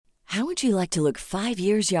How would you like to look 5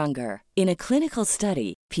 years younger? In a clinical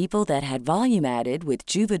study, people that had volume added with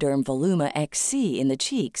Juvederm Voluma XC in the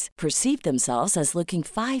cheeks perceived themselves as looking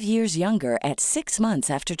 5 years younger at 6 months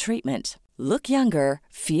after treatment. Look younger,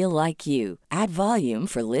 feel like you. Add volume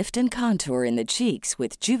for lift and contour in the cheeks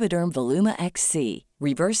with Juvederm Voluma XC.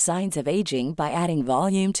 Reverse signs of aging by adding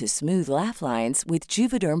volume to smooth laugh lines with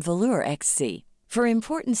Juvederm Volure XC. For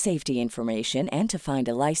important safety information and to find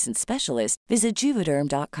a licensed specialist, visit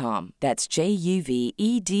Juvederm.com. That's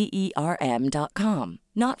JUVEDERM.com.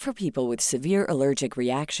 Not for people with severe allergic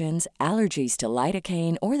reactions, allergies to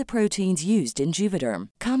lidocaine, or the proteins used in Juvederm.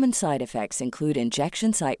 Common side effects include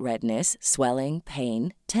injection site redness, swelling,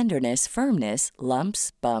 pain, tenderness, firmness,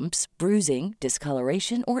 lumps, bumps, bruising,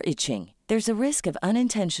 discoloration, or itching. There's a risk of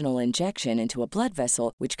unintentional injection into a blood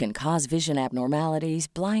vessel, which can cause vision abnormalities,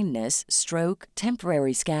 blindness, stroke,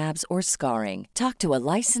 temporary scabs, or scarring. Talk to a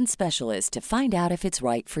licensed specialist to find out if it's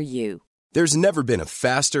right for you. There's never been a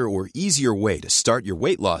faster or easier way to start your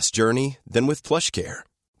weight loss journey than with PlushCare.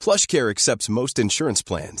 PlushCare accepts most insurance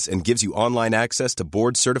plans and gives you online access to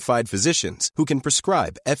board-certified physicians who can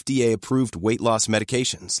prescribe FDA-approved weight loss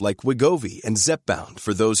medications like Wegovy and Zepbound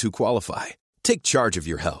for those who qualify. Take charge of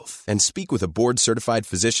your health and speak with a board-certified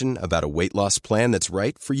physician about a weight loss plan that's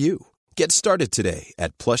right for you. Get started today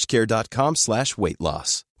at plushcare.com/weight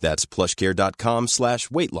loss. That's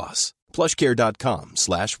plushcare.com/weight loss.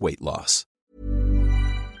 plushcare.com/weight loss.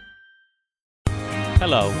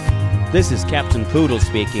 Hello, this is Captain Poodle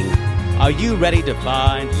speaking. Are you ready to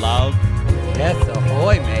find love? Yes,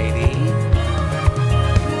 ahoy, matey.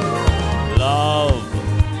 Love.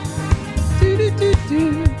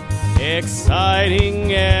 Do-do-do-do.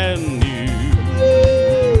 Exciting and new.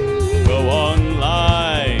 Go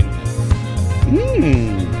online.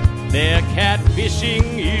 They're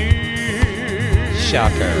catfishing you.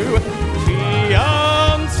 Shocker.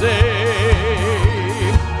 Fiancé.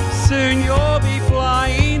 Soon you'll be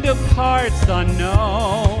flying to parts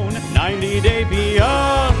unknown. 90-day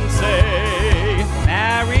fiancé.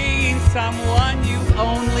 Marrying someone you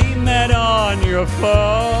only met on your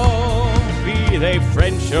phone. Be they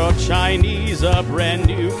French or Chinese, a brand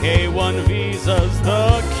new K1 visa's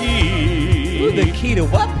the key. Ooh, the key to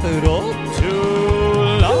what, Poodle? To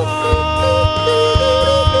love.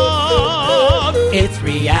 It's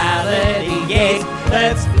reality, yes,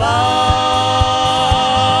 let's love.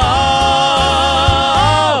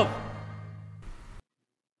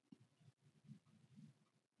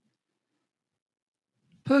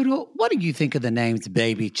 Poodle, what do you think of the names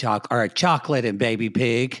Baby Chocolate and Baby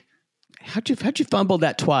Pig? How'd you fumble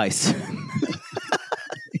that twice?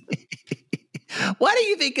 What do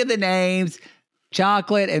you think of the names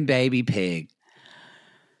Chocolate and Baby Pig?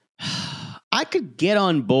 I could get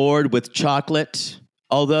on board with chocolate,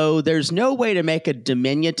 although there's no way to make a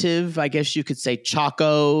diminutive. I guess you could say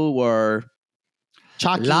Choco or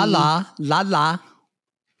Chocky. La la, la la.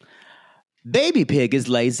 Baby Pig is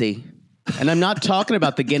lazy. And I'm not talking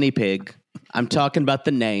about the guinea pig. I'm talking about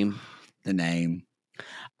the name. The name.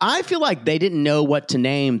 I feel like they didn't know what to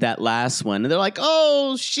name that last one. And they're like,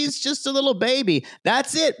 oh, she's just a little baby.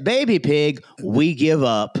 That's it, Baby Pig. We give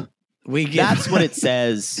up. That's what it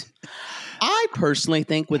says. I personally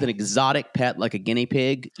think with an exotic pet like a guinea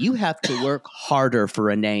pig, you have to work harder for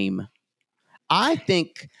a name. I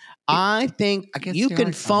think you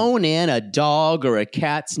can phone in a dog or a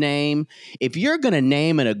cat's name. If you're going to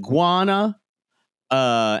name an iguana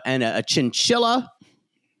and a chinchilla,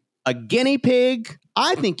 a guinea pig,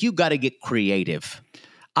 I think you got to get creative.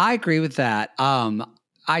 I agree with that.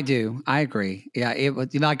 I do. I agree. Yeah, it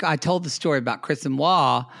was. Like I told the story about Chris and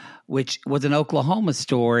Wah, which was an Oklahoma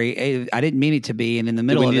story. I didn't mean it to be, and in the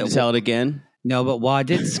middle Do we of need it, to tell it again? No, but Wah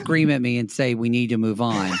did scream at me and say we need to move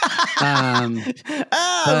on. I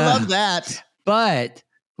love that. But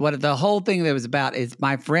what the whole thing that was about is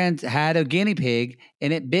my friend had a guinea pig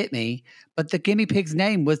and it bit me, but the guinea pig's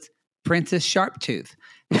name was Princess Sharptooth.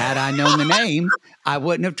 Had I known the name, I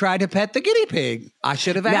wouldn't have tried to pet the guinea pig. I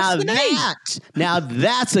should have asked the name. Now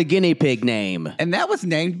that's a guinea pig name. And that was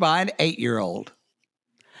named by an 8-year-old.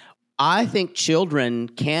 I think children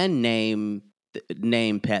can name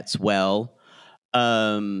pets well.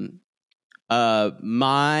 I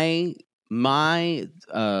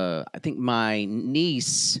think my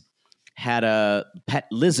niece had a pet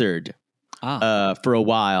lizard for a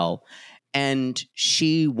while, and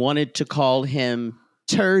she wanted to call him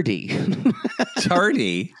Turdy.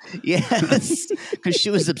 Turdy? Yes, because she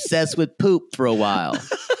was obsessed with poop for a while.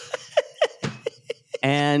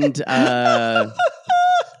 And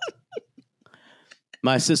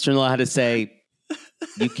my sister-in-law had to say,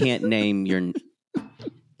 you can't name him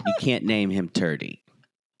Turdy.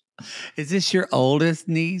 Is this your oldest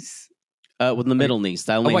niece? With the middle niece.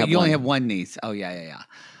 I only have you one. only have one niece. Oh, yeah.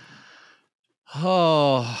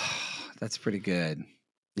 Oh, that's pretty good.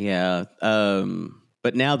 Yeah.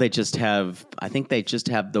 But now they just have, I think they just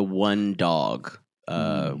have the one dog,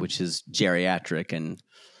 which is geriatric, and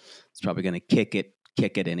it's probably going to kick it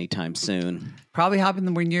anytime soon. Probably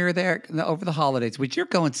happened when you're there over the holidays, which you're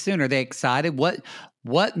going soon. Are they excited?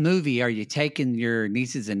 What movie are you taking your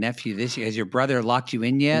nieces and nephew this year? Has your brother locked you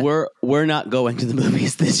in yet? We're not going to the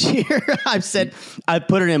movies this year. I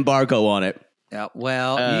put an embargo on it. Yeah,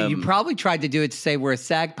 well, you probably tried to do it to say we're a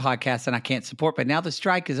SAG podcast and I can't support, but now the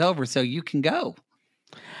strike is over, so you can go.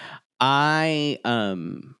 I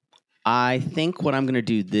think what I'm going to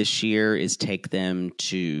do this year is take them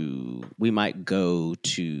to, we might go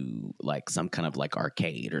to like some kind of like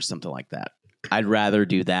arcade or something like that. I'd rather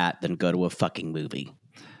do that than go to a fucking movie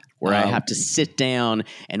where I have to sit down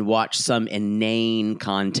and watch some inane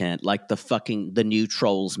content like the new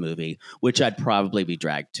Trolls movie, which I'd probably be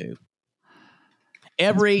dragged to.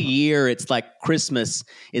 Every year, it's like Christmas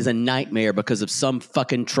is a nightmare because of some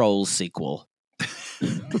fucking Trolls sequel.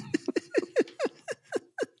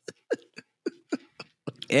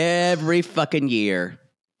 Every fucking year.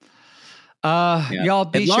 Y'all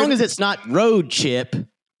be as long as it's not Road Chip.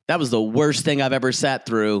 That was the worst thing I've ever sat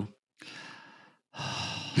through.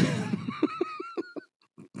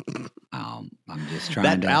 I'm just trying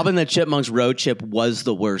that Alvin and the Chipmunks Road Chip was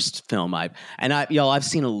the worst film I've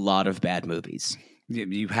seen a lot of bad movies.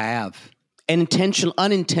 You have intentionally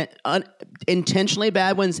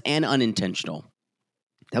bad ones and unintentional.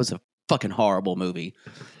 That was a fucking horrible movie.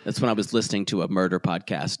 That's when I was listening to a murder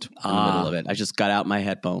podcast in the middle of it. I just got out my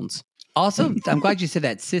headphones. Also, I'm glad you said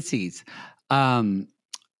that, Sissies.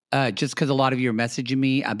 Just because a lot of you are messaging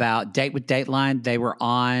me about Date with Dateline. They were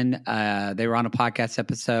on a podcast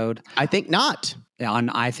episode. I think not.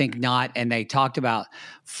 I think not. And they talked about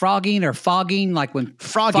frogging or fogging, like when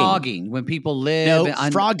fogging when people live. No,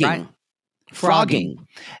 frogging. Right? Frogging.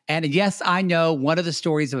 And yes, I know one of the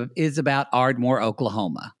stories is about Ardmore,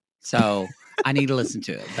 Oklahoma. So I need to listen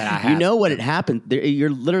to it. But I have. You know what had happened?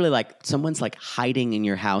 You're literally like someone's like hiding in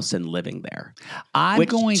your house and living there.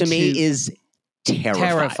 Which to me is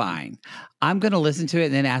terrifying. I'm going to listen to it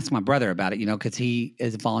and then ask my brother about it, because he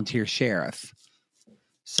is a volunteer sheriff.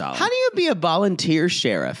 So how do you be a volunteer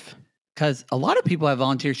sheriff? Because a lot of people have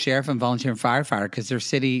volunteer sheriff and volunteer firefighter because their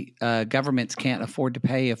city governments can't afford to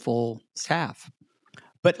pay a full staff.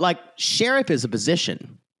 But like sheriff is a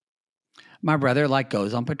position. My brother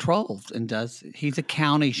goes on patrols and he's a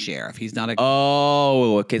county sheriff. He's not a.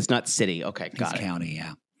 Oh, okay. It's not city. Okay. Got it. County.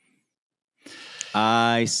 Yeah.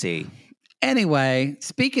 I see. Anyway,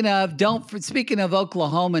 speaking of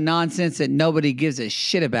Oklahoma nonsense that nobody gives a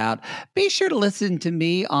shit about, be sure to listen to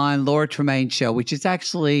me on Laura Tremaine's show, which is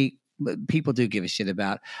actually people do give a shit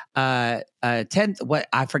about. 10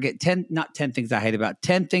 things I hate about,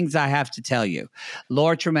 10 things I have to tell you.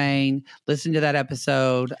 Laura Tremaine, listen to that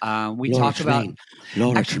episode. We talk about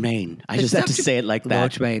Laura Tremaine. I just have to say it like that. Laura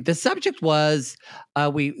Tremaine. The subject was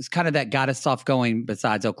kind of that got us off going.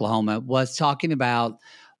 Besides Oklahoma, was talking about.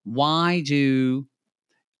 Why do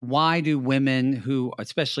women who,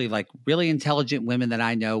 especially like really intelligent women that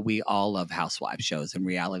I know, we all love housewife shows and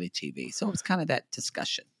reality TV. So it was kind of that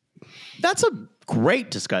discussion. That's a great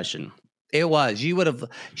discussion. It was. You would have.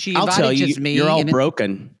 She I'll invited tell you, just me. You're all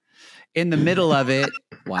broken. In the middle of it,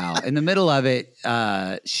 wow. In the middle of it,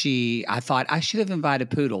 I thought I should have invited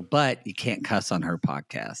Poodle, but you can't cuss on her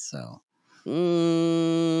podcast. So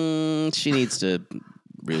she needs to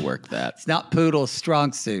rework that. It's not Poodle's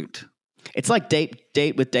strong suit. It's like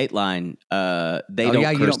date with Dateline. They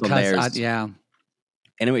don't curse on theirs. Yeah.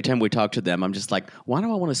 And every time we talk to them, I'm just like, why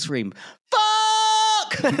do I want to scream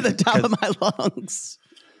 "fuck" at the top of my lungs?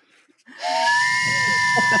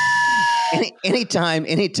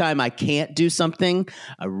 Anytime I can't do something,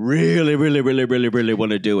 I really, really, really, really, really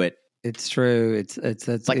want to do it. It's true. It's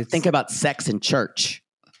like think about sex in church.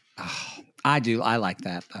 Oh, I do. I like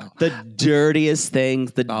that, though. The dirtiest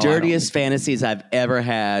things, dirtiest fantasies I've ever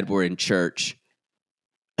had were in church.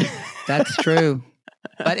 That's true.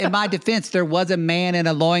 But in my defense, there was a man in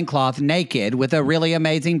a loincloth naked with a really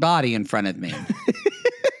amazing body in front of me.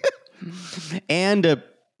 and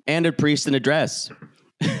a priest in a dress.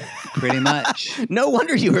 Pretty much. No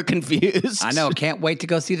wonder you were confused. I know. Can't wait to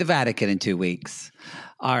go see the Vatican in 2 weeks.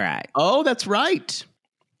 All right. Oh, that's right.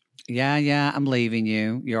 Yeah, I'm leaving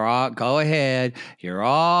you. Go ahead.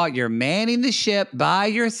 You're manning the ship by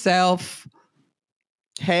yourself.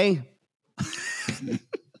 Hey,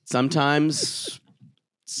 sometimes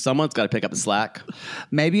someone's got to pick up the slack.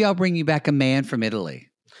 Maybe I'll bring you back a man from Italy.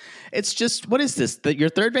 It's just, what is this? Your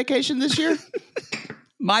third vacation this year?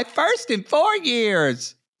 My first in 4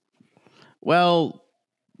 years. Well,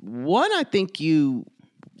 one I think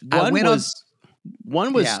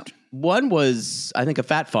one was I think a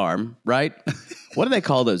fat farm, right? What do they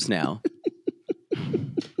call those now?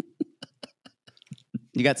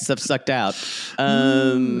 You got stuff sucked out.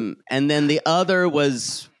 And then the other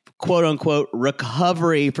was quote unquote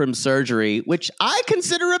recovery from surgery, which I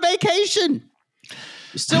consider a vacation.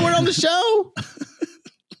 You still were on the show?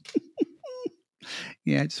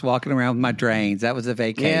 Yeah, just walking around with my drains. That was a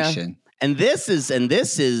vacation. Yeah. And this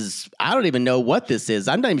is, I don't even know what this is.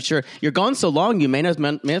 I'm not even sure. You're gone so long, you may as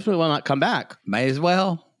well not come back. May as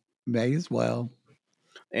well.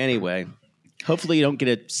 Anyway, hopefully you don't get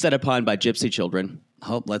it set upon by gypsy children.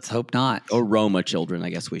 Let's hope not. Or Roma children, I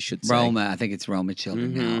guess we should say. Roma, I think it's Roma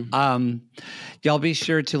children now. Y'all be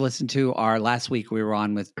sure to listen to our last week we were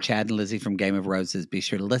on with Chad and Lizzie from Game of Roses. Be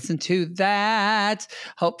sure to listen to that.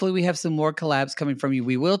 Hopefully we have some more collabs coming from you.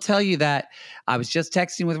 We will tell you that I was just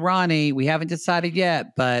texting with Ronnie. We haven't decided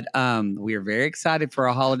yet, but we are very excited for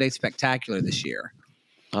a holiday spectacular this year.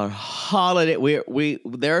 Our holiday,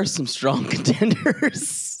 there are some strong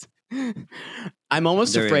contenders. I'm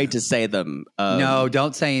almost afraid to say them. No,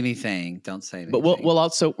 don't say anything. Don't say anything. But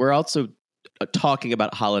we're also talking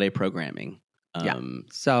about holiday programming.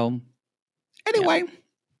 So anyway,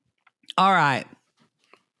 all right.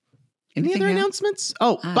 Any other announcements?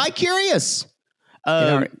 Oh, Buy Curious.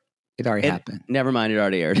 It already happened. Never mind. It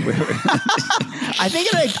already aired. I think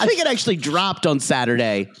it actually dropped on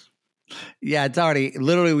Saturday. Yeah, it's already,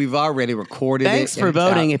 literally, we've already recorded it. Thanks for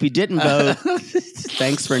voting. If you didn't vote,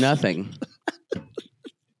 thanks for nothing.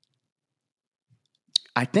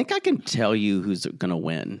 I think I can tell you who's going to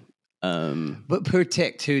win. But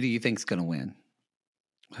predict, who do you think's going to win?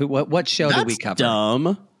 What show did we cover?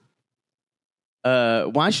 Dumb.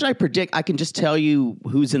 Why should I predict? I can just tell you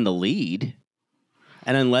who's in the lead.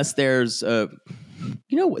 And unless there's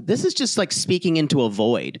this is just like speaking into a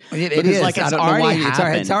void. It is. Like, it's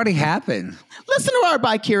already happened. Listen to our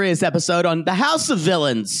By Curious episode on the House of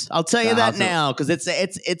Villains. I'll tell you that now because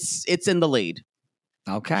it's in the lead.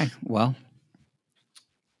 Okay, well,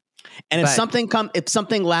 and if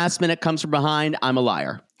something last minute comes from behind, I'm a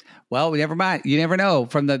liar. Well, never mind. You never know.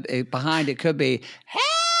 From the behind, it could be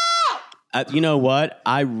help. You know what?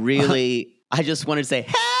 I just wanted to say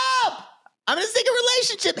help. I'm in a secret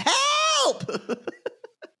relationship. Help.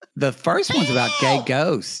 The first one's about gay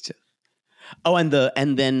ghost. Oh, and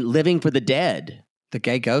then Living for the Dead. The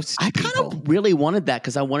gay ghost. I kind of really wanted that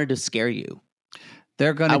because I wanted to scare you.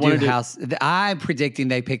 They're going to do House. I'm predicting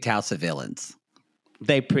they picked House of Villains.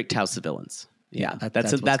 They picked House of Villains. Yeah,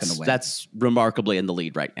 that's remarkably in the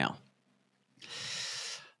lead right now.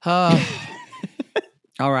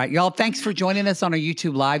 All right, y'all. Thanks for joining us on our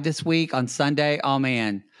YouTube Live this week on Sunday. Oh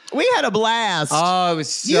man. We had a blast. Oh, it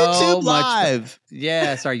was so YouTube much Live.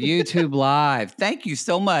 Yes, our YouTube Live. Thank you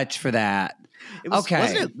so much for that.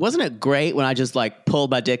 Wasn't it great when I just like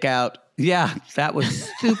pulled my dick out? Yeah, that was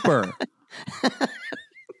super.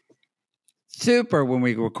 Super when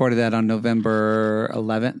we recorded that on November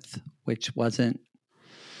 11th, which wasn't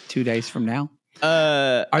 2 days from now.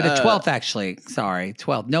 Or the 12th, actually. Sorry,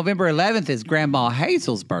 12th. November 11th is Grandma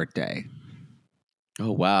Hazel's birthday.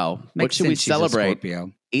 Oh, wow. What should we celebrate?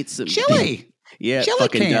 Eat some chili. Yeah, chili it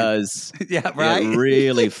fucking can. does. Yeah, right? It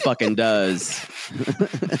really fucking does.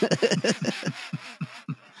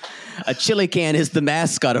 A chili can is the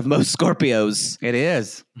mascot of most Scorpios. It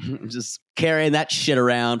is. Just carrying that shit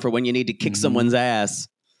around for when you need to kick someone's ass.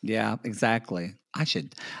 Yeah, exactly. I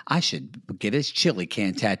should get his chili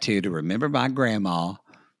can tattoo to remember my grandma.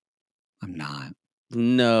 I'm not.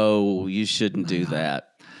 No, you shouldn't do that.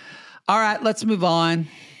 All right, let's move on.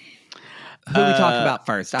 Who are we talking about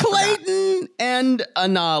first? Clayton and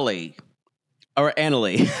Anali. Or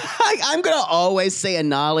Annalie. I'm going to always say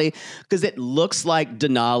Anali because it looks like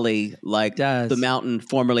Denali, like the mountain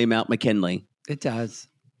formerly Mount McKinley. It does.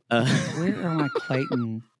 Where are my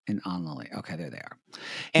Clayton and Annalie? Okay, there they are.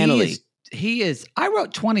 Annalie. He is, I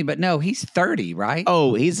wrote 20, but no, he's 30, right?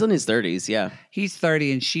 Oh, he's in his 30s, yeah. He's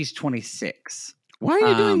 30 and she's 26. Why are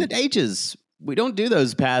you doing the ages? We don't do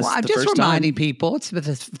those past I'm just reminding people. It's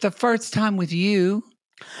the first time with you.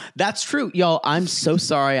 That's true. Y'all, I'm so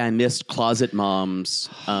sorry I missed Closet Mom's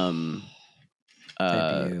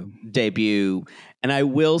debut. And I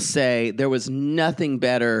will say there was nothing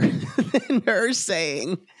better than her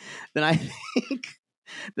saying than I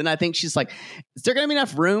think she's like, is there going to be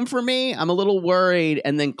enough room for me? I'm a little worried.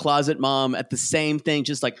 And then Closet Mom at the same thing,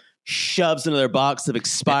 just like shoves another box of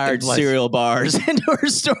expired cereal bars into her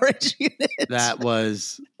storage unit. That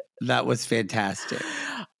was fantastic.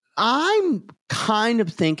 I'm kind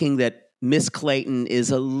of thinking that Miss Clayton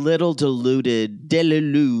is a little delulu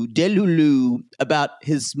about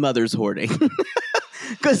his mother's hoarding.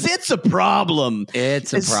 Because it's a problem.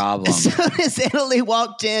 It's a problem. As soon as Italy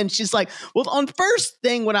walked in, she's like, well, on first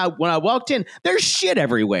thing when I walked in, there's shit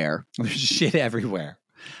everywhere. There's shit everywhere.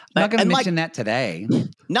 I'm not going to mention that today.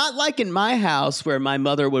 Not like in my house where my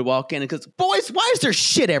mother would walk in and goes, boys, why is there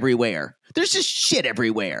shit everywhere? There's just shit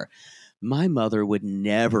everywhere. My mother would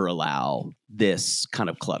never allow this kind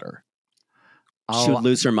of clutter. She would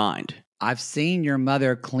lose her mind. I've seen your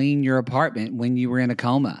mother clean your apartment when you were in a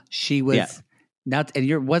coma. She was not, and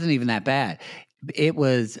it wasn't even that bad.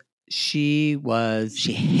 She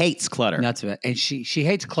hates clutter. Nuts of it. And she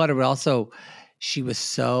hates clutter, but also she was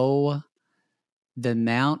so, the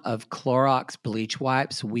amount of Clorox bleach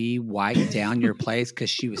wipes we wiped down your place because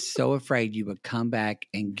she was so afraid you would come back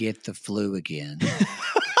and get the flu again.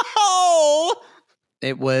 Oh,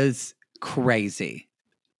 it was crazy.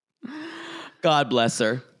 God bless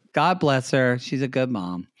her. God bless her. She's a good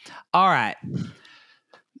mom. All right.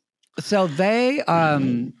 So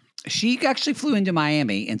she actually flew into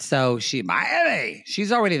Miami, and so she's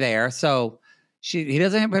already there. So he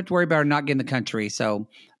doesn't have to worry about her not getting the country. So,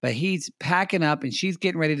 but he's packing up, and she's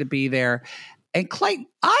getting ready to be there. And Clayton,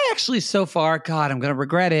 I actually so far, God, I'm going to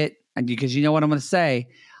regret it, and because you know what I'm going to say.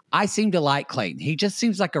 I seem to like Clayton. He just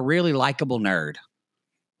seems like a really likable nerd.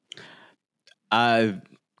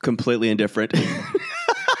 Completely indifferent.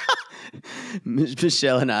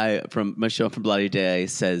 Michelle and I from Bloody Day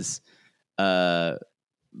says when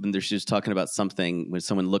she was talking about something when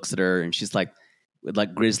someone looks at her and she's like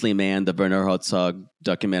Grizzly Man, the Werner Herzog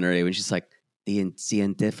documentary, when she's like the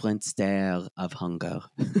indifferent stare of hunger.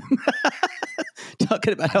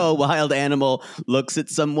 Talking about how a wild animal looks at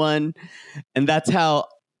someone, and that's how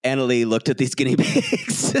Annalie looked at these guinea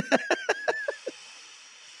pigs.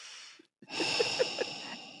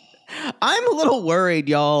 I'm a little worried,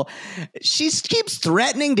 y'all. She keeps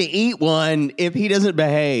threatening to eat one if he doesn't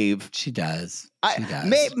behave. She does.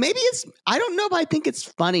 Maybe it's. I don't know, but I think it's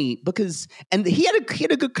funny because, and he had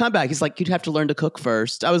a good comeback. He's like, you'd have to learn to cook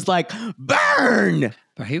first. I was like, burn.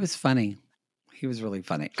 But he was funny. He was really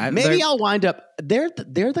funny. Maybe I'll wind up. They're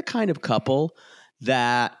the kind of couple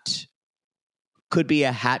that could be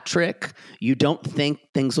a hat trick. You don't think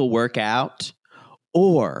things will work out,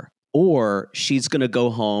 or she's going to go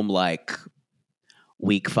home like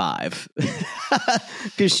week 5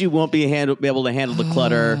 because she won't be able to handle the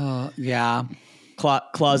clutter. Yeah.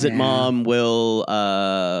 Closet mom will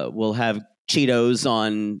have Cheetos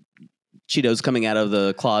coming out of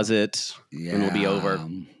the closet and it'll be over.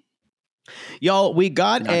 Y'all, he's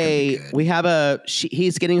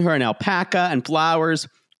getting her an alpaca and flowers.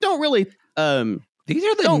 Don't really, these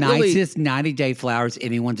are the nicest 90-day flowers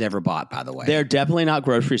anyone's ever bought, by the way. They're definitely not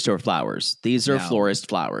grocery store flowers. These are florist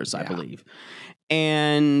flowers, I believe.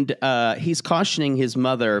 And he's cautioning his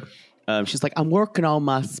mother. She's like, I'm working on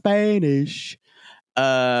my Spanish.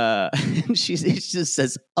 She just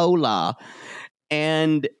says, hola.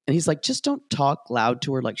 And he's like, just don't talk loud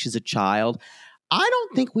to her like she's a child. I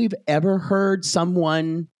don't think we've ever heard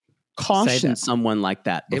someone caution someone like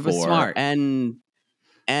that before. It was smart. And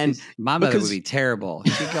my mother would be terrible.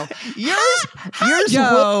 She'd go, yours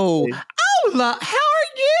hola, how are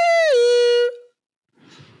you?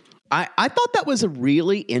 I thought that was a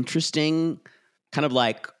really interesting kind of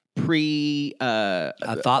like a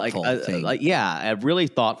thoughtful thing. A really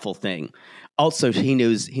thoughtful thing. Also, he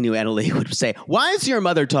knew Annalie would say, why is your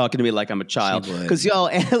mother talking to me like I'm a child? Because y'all,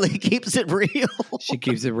 Annalie keeps it real. She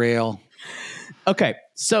keeps it real. Okay,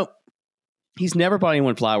 so he's never bought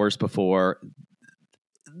anyone flowers before.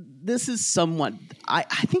 This is somewhat, I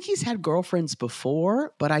think he's had girlfriends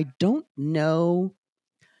before, but I don't know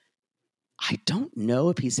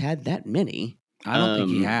if he's had that many. I don't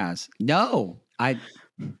think he has. No.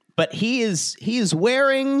 But he is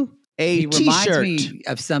wearing a T-shirt. He reminds me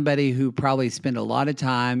of somebody who probably spent a lot of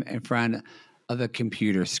time in front of a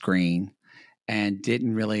computer screen and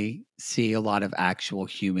didn't really see a lot of actual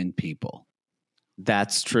human people.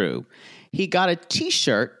 That's true. He got a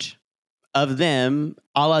T-shirt of them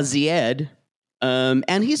a la Zied,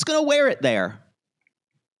 and he's going to wear it there.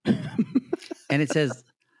 And it says,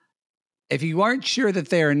 if you aren't sure that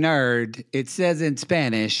they're a nerd, it says in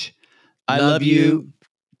Spanish, I love you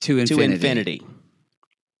to infinity.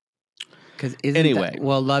 Because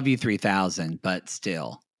love you 3000, but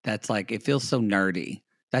still, that's like, it feels so nerdy.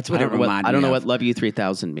 That's what it reminded me of. I don't know what love you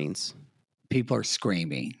 3000 means. People are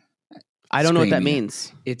screaming. I don't know what that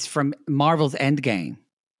means. It's from Marvel's Endgame.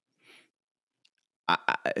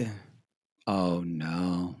 Oh,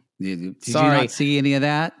 no. Did you not see any of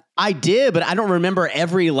that? I did, but I don't remember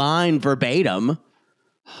every line verbatim.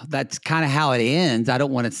 That's kind of how it ends. I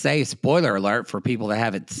don't want to say spoiler alert for people that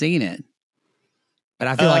haven't seen it, but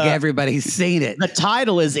I feel like everybody's seen it. The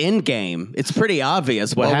title is Endgame. It's pretty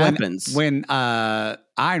obvious what happens. When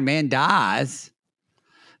Iron Man dies.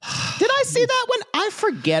 Did I see that one? I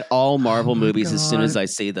forget all Marvel movies as soon as I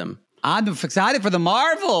see them. I'm excited for the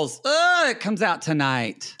Marvels. It comes out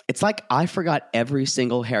tonight. It's like I forgot every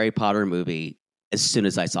single Harry Potter movie as soon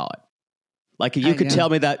as I saw it. Like if you could tell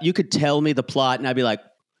me that, you could tell me the plot and I'd be like,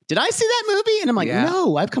 did I see that movie? And I'm like,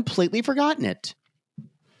 no, I've completely forgotten it.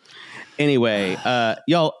 Anyway,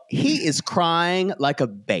 y'all, he is crying like a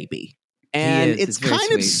baby. And it's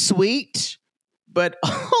kind of sweet, but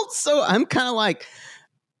also I'm kind of like,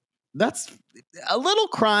 that's a little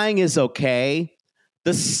crying is okay.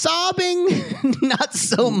 The sobbing, not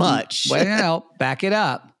so much. Well, back it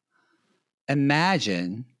up.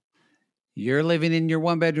 Imagine you're living in your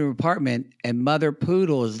one-bedroom apartment and Mother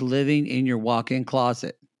Poodle is living in your walk-in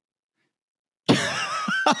closet.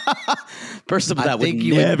 First of all, that would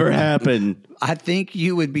never happen. I think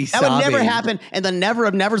you would be sobbing. That would never happen in the never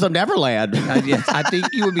of nevers of Neverland. Yes, I think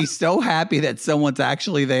you would be so happy that someone's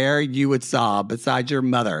actually there, you would sob besides your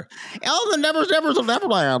mother. Oh, the nevers of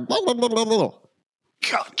Neverland.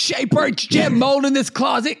 God, Shaper, Jim, mold in this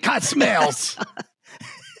closet. God, smells.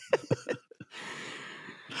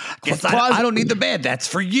 Guess I don't need the bed. That's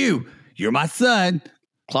for you. You're my son.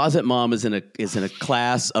 Closet Mom is in a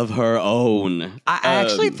class of her own. I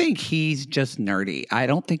actually think he's just nerdy. I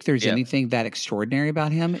don't think there's anything that extraordinary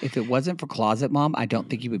about him. If it wasn't for Closet Mom, I don't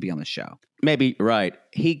think he would be on the show. Maybe, right.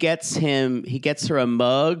 He gets her a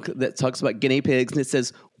mug that talks about guinea pigs and it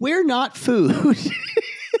says, "We're not food."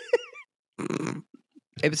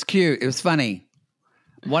 It was cute. It was funny.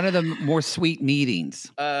 One of the more sweet meetings.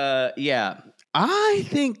 Yeah. I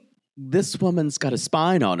think this woman's got a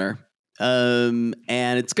spine on her. And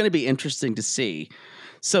it's going to be interesting to see.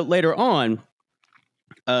 So later on,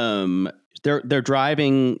 they're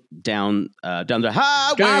driving down the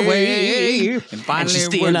highway, and she's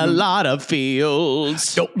seeing a lot of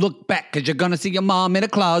fields. Don't look back, because you're going to see your mom in a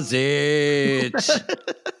closet. It's her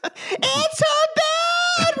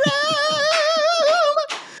bedroom.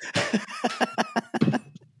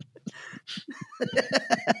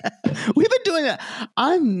 We've been doing that.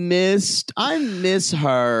 I miss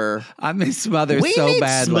her. I miss Smothered so badly. We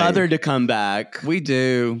need Smothered to come back. We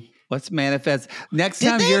do. Let's manifest. Next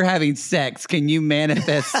time you're having sex, can you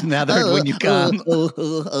manifest Smothered when you come?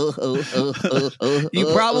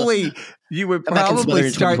 You would probably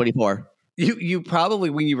start. 2024. You probably,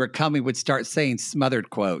 when you were coming, would start saying Smothered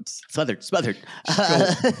quotes. Smothered.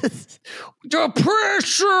 The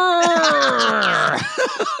pressure.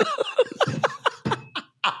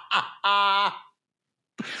 I'm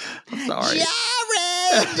sorry.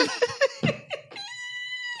 Jared!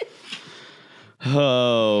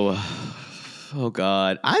 Oh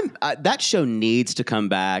God! That show needs to come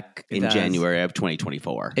back in January of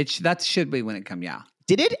 2024. That should be when it comes. Yeah.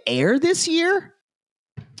 Did it air this year?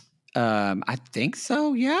 I think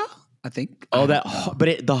so. Yeah, I think.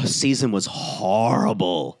 The season was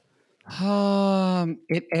horrible.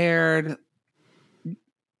 It aired.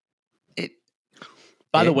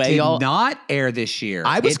 By the way, y'all, did not air this year.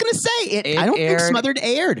 I was going to say it. I don't think Smothered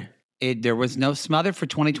aired. There was no Smothered for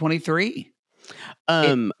 2023.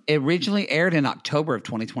 It originally aired in October of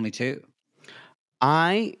 2022.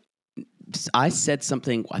 I said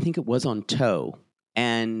something, I think it was on Toe,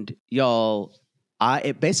 and y'all,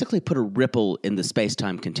 it basically put a ripple in the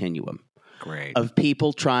space-time continuum. Great. Of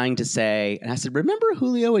people trying to say, and I said, remember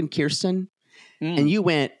Julio and Kirsten? And you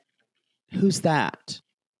went, who's that?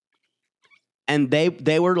 And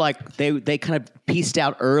they were like, they kind of pieced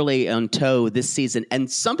out early on Toe this season. And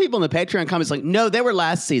some people in the Patreon comments like, no, they were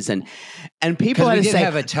last season. And people had to say,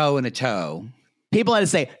 have a toe and a toe. People had to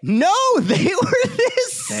say, no, they were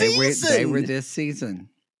this season. They were this season.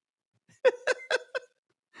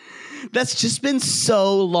 That's just been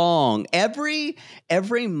so long. Every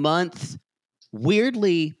month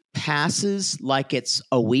weirdly passes like it's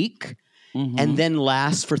a week. Mm-hmm. And then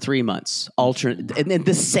lasts for 3 months, alternate, and in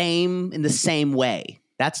the same way.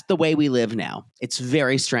 That's the way we live now. It's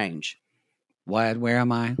very strange. What? Where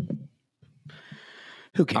am I?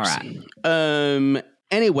 Who cares? All right.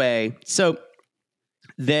 Anyway, so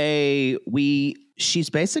he's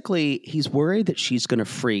worried that she's going to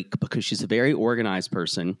freak because she's a very organized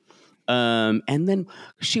person. And then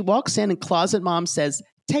she walks in and Closet Mom says,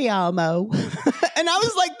 "Te amo." And I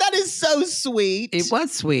was like, that is so sweet. It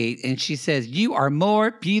was sweet. And she says, "You are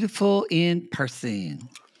more beautiful in person."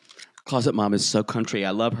 Closet Mom is so country. I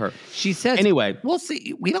love her. She says, anyway. We'll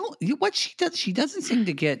see. We don't, what she does, she doesn't seem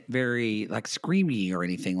to get very like screamy or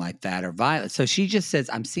anything like that or violent. So she just says,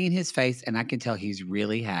 I'm seeing his face and I can tell he's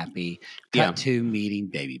really happy. Cut to meeting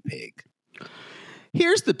baby pig.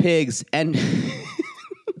 Here's the pigs. And,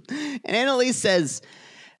 and Annalise says,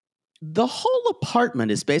 the whole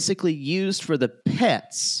apartment is basically used for the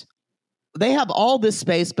pets. They have all this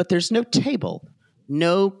space, but there's no table,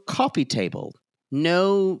 no coffee table,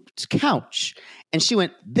 no couch. And she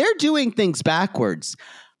went, they're doing things backwards.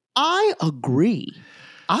 I agree.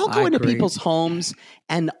 I'll go into people's homes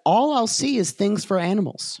and all I'll see is things for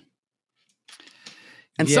animals.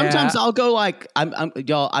 And sometimes I'll go like, I'm not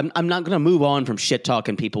going to move on from shit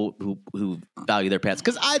talking people who value their pets.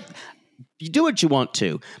 Cause you do what you want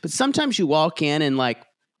to, but sometimes you walk in and like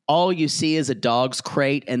all you see is a dog's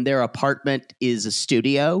crate and their apartment is a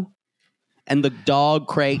studio. And the dog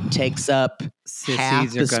crate takes up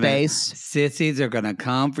half the space. Sissies are gonna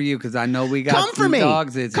come for you because I know we got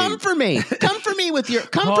dogs. Come for me. Come for me with your.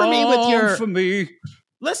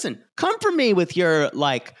 Listen, come for me with your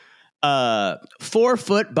like 4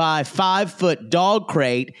 foot by 5 foot dog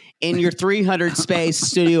crate in your 300 space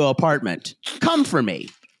studio apartment. Come for me.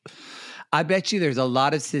 I bet you there's a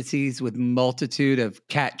lot of sissies with multitude of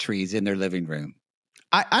cat trees in their living room.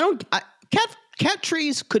 Cat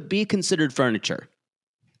trees could be considered furniture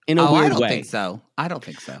in a weird way. I don't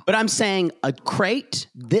think so. But I'm saying a crate,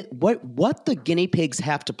 what the guinea pigs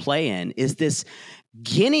have to play in is this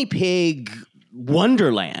guinea pig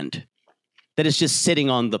wonderland that is just sitting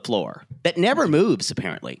on the floor that never moves,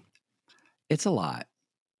 apparently. It's a lot.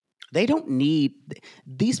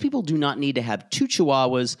 These people do not need to have 2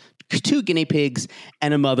 chihuahuas, 2 guinea pigs,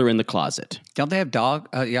 and a mother in the closet. Don't they have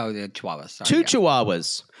chihuahuas? Sorry, 2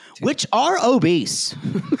 chihuahuas, which are obese.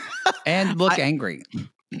 And look angry.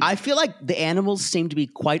 I feel like the animals seem to be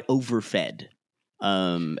quite overfed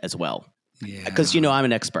as well. Yeah. Because, I'm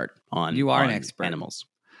an expert on an expert. Animals.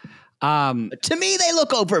 To me, they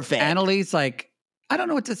look overfed. Annalise, like, I don't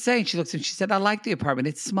know what to say. And she looks and she said, I like the apartment.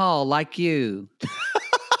 It's small, like you.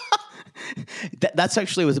 That's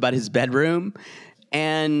actually was about his bedroom.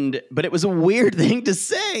 But it was a weird thing to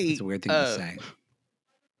say. It's a weird thing to say.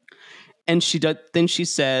 And then she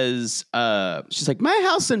says, she's like, my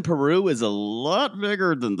house in Peru is a lot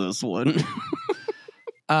bigger than this one.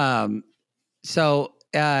 So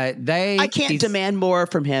I can't demand more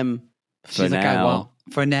from him. She's like, I won't.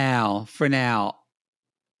 For now.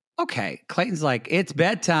 Okay. Clayton's like, it's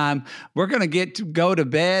bedtime. We're going to go to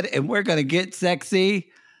bed and we're going to get sexy.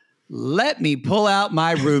 Let me pull out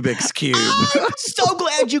my Rubik's Cube. I'm so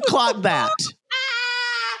glad you clocked that.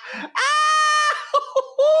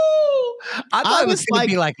 I thought it was going to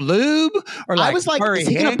be like lube or like, I was like, is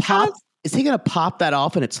he going to pop that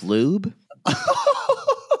off and it's lube?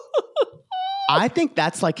 I think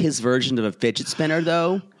that's like his version of a fidget spinner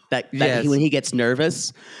though. When he gets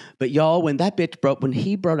nervous. But y'all, when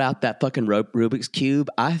he brought out that fucking Rubik's Cube,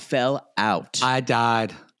 I fell out. I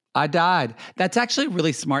died. That's actually a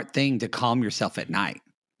really smart thing to calm yourself at night.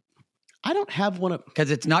 I don't have one of...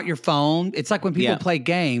 Because it's not your phone. It's like when people play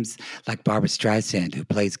games, like Barbara Streisand, who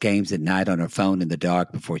plays games at night on her phone in the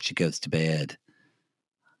dark before she goes to bed.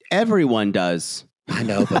 Everyone does. I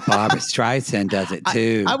know, but Barbara Streisand does it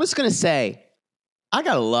too. I was going to say, I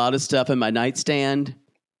got a lot of stuff in my nightstand.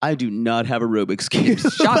 I do not have a Rubik's Cube.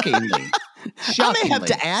 Shockingly. I may have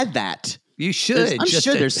to add that. You should. I'm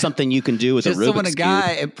sure there's something you can do with a Rubik's Cube. Just when a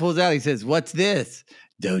guy pulls out, he says, what's this?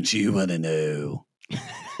 Don't you want to know?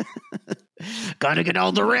 Gotta get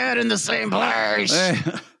all the red in the same place.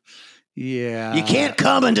 Yeah. You can't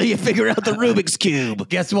come until you figure out the Rubik's Cube.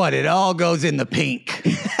 Guess what? It all goes in the pink.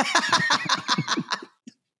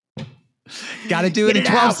 Got to do it in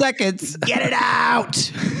 12 seconds. Get it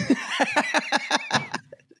out.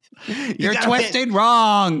 You're twisted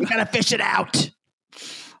wrong. You got to fish it out.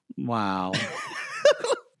 Wow.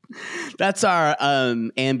 That's our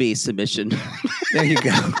Ambi submission. There you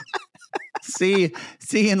go. See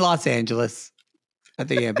you in Los Angeles at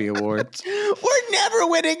the Ambi Awards. We're never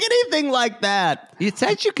winning anything like that. You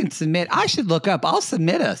said you can submit. I should look up. I'll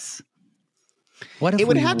submit us. What if it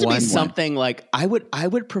would have to be something like I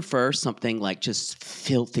would prefer something like just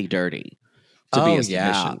filthy dirty to be a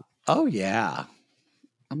submission. Oh yeah.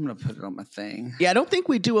 I'm gonna put it on my thing. Yeah, I don't think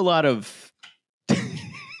we do a lot of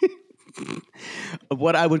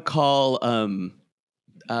what I would call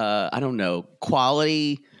I don't know,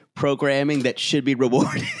 quality programming that should be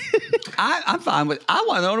rewarded. I'm fine with. I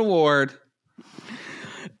want an award.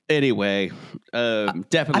 Anyway,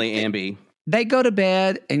 definitely Ambi. They go to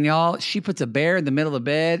bed, and y'all, she puts a bear in the middle of the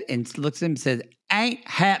bed and looks at him and says, ain't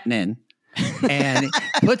happening. and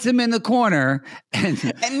puts him in the corner. And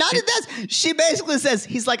not that, she basically says,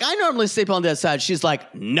 he's like, I normally sleep on that side. She's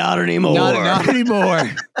like, not anymore. Not anymore.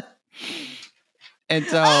 And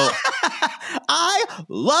so I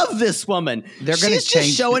love this woman. She's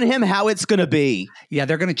just showing him how it's going to be. Yeah,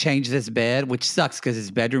 they're going to change this bed, which sucks because his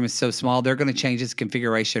bedroom is so small. They're going to change his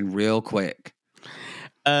configuration real quick.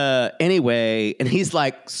 Anyway, and he's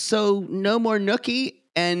like, so no more nookie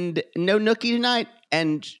and no nookie tonight.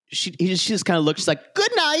 And she just kind of looks, she's like,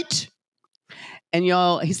 good night. And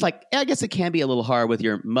y'all, he's like, I guess it can be a little hard with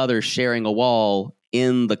your mother sharing a wall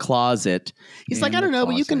in the closet. He's like, I don't know,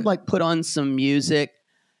 but you can like put on some music.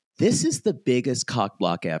 This is the biggest cock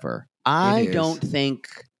block ever. I don't think,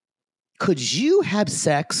 could you have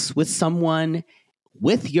sex with someone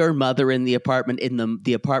with your mother in the apartment?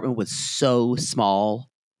 The apartment was so small.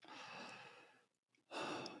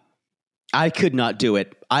 I could not do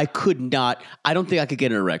it. I could not. I don't think I could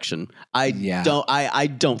get an erection. I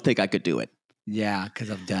don't think I could do it. Yeah, because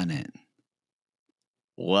I've done it.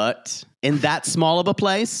 What? In that small of a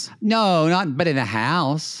place? No, but in a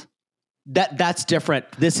house. That's different.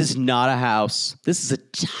 This is not a house. This is a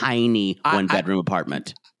tiny one-bedroom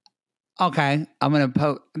apartment. Okay, I'm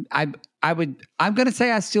gonna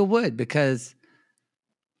say I still would, because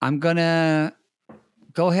I'm gonna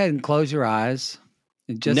go ahead and close your eyes.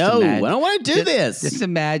 No, I don't want to do this. Just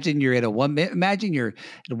imagine you're in a one-bedroom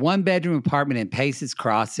apartment in Paces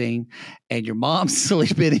Crossing, and your mom's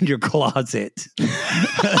sleeping in your closet.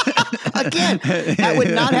 Again, that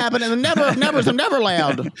would not happen in the Nevers of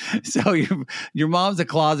Neverland. So your mom's a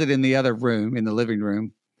closet in the other room, in the living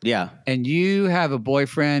room. Yeah. And you have a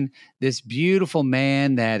boyfriend, this beautiful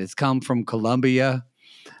man that has come from Colombia.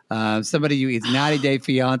 Somebody he's 90 Day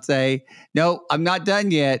Fiancé. No, I'm not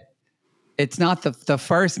done yet. It's not the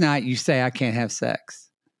first night you say, I can't have sex.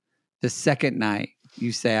 The second night,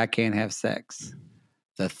 you say, I can't have sex.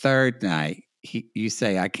 The third night, you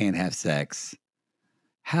say, I can't have sex.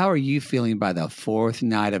 How are you feeling by the fourth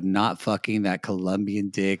night of not fucking that Colombian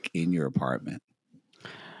dick in your apartment?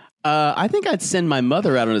 I think I'd send my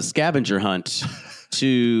mother out on a scavenger hunt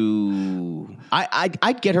to...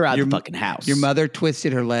 I'd get her out of the fucking house. Your mother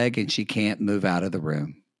twisted her leg and she can't move out of the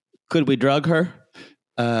room. Could we drug her?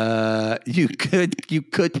 You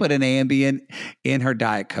could put an Ambien in her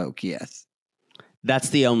Diet Coke, yes. That's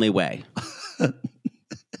the only way.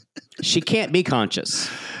 She can't be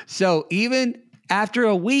conscious. So even after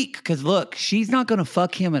a week, because look, she's not going to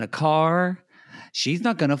fuck him in a car. She's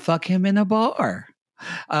not going to fuck him in a bar.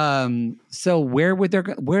 So where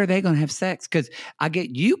are they going to have sex? Because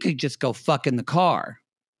you could just go fuck in the car.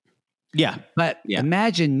 Yeah. But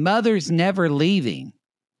imagine mother's never leaving.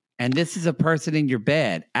 And this is a person in your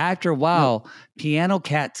bed. After a while, piano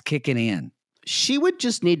cat's kicking in. She would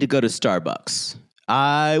just need to go to Starbucks.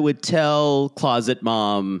 I would tell Closet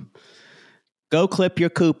Mom, go clip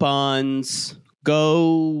your coupons.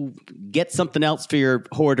 Go get something else for your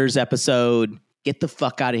Hoarders episode. Get the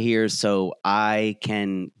fuck out of here so I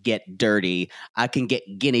can get dirty. I can get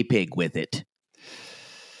guinea pig with it.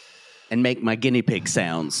 And make my guinea pig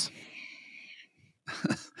sounds.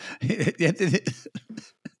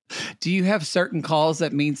 Do you have certain calls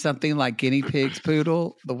that mean something like guinea pigs,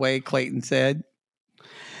 Poodle, the way Clayton said?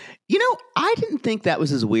 You know, I didn't think that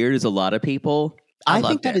was as weird as a lot of people. I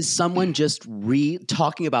think that is someone just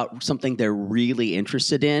talking about something they're really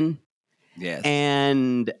interested in. Yes.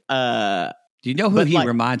 And do you know who he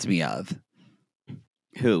reminds me of?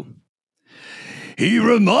 Who? He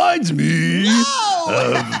reminds me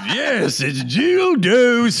of, yes, it's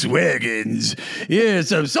Gildo Swaggins.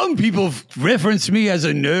 Yes, some people reference me as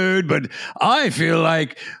a nerd, but I feel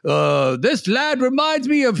like this lad reminds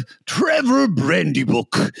me of Trevor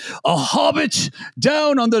Brandybook, a hobbit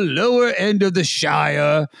down on the lower end of the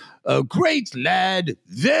Shire, a great lad,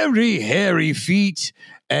 very hairy feet,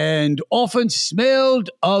 and often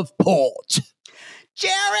smelled of port.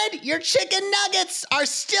 Jared, your chicken nuggets are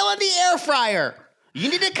still in the air fryer. You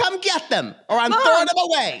need to come get them, or I'm throwing them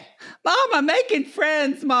away. Mom, I'm making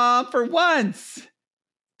friends, Mom, for once.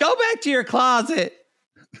 Go back to your closet.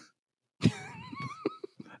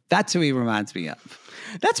 That's who he reminds me of.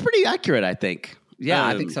 That's pretty accurate, I think. Yeah,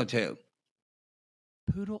 I think so too.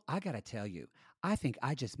 Poodle, I gotta tell you, I think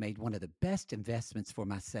I just made one of the best investments for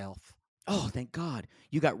myself. Oh, thank God.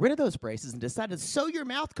 You got rid of those braces and decided to sew your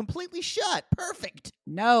mouth completely shut. Perfect.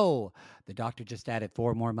 No, the doctor just added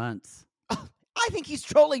 4 more months. Oh, I think he's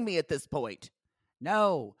trolling me at this point.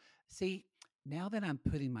 No. See, Now that I'm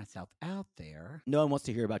putting myself out there. No one wants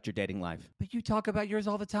to hear about your dating life. But you talk about yours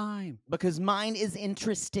all the time. Because mine is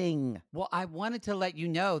interesting. Well, I wanted to let you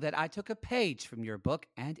know that I took a page from your book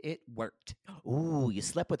and it worked. Ooh, you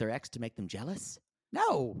slept with their ex to make them jealous?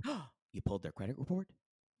 No. You pulled their credit report?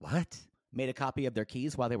 What? Made a copy of their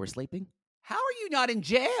keys while they were sleeping? How are you not in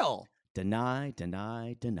jail? Deny,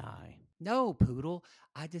 deny, deny. No, Poodle.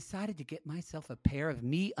 I decided to get myself a pair of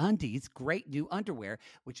MeUndies great new underwear,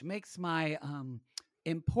 which makes my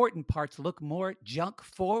important parts look more junk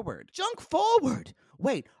forward. Junk forward?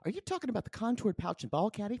 Wait, are you talking about the contoured pouch and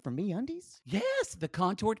ball caddy from MeUndies? Yes, the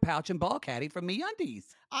contoured pouch and ball caddy from MeUndies.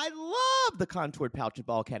 I love the contoured pouch and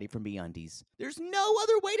ball caddy from MeUndies. There's no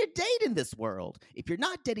other way to date in this world. If you're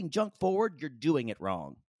not dating junk forward, you're doing it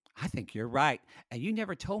wrong. I think you're right. And you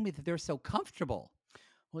never told me that they're so comfortable.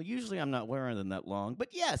 Well, usually I'm not wearing them that long, but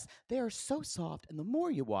yes, they are so soft, and the more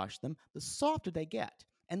you wash them, the softer they get.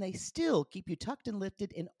 And they still keep you tucked and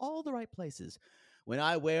lifted in all the right places. When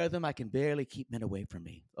I wear them, I can barely keep men away from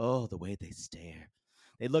me. Oh, the way they stare.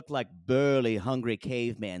 They look like burly, hungry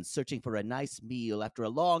cavemen searching for a nice meal after a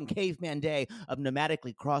long caveman day of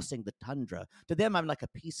nomadically crossing the tundra. To them, I'm like a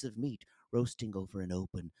piece of meat roasting over an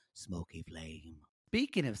open, smoky flame.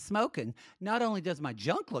 Speaking of smoking, not only does my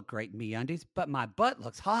junk look great in MeUndies, but my butt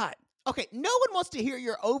looks hot. Okay, no one wants to hear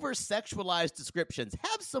your over-sexualized descriptions.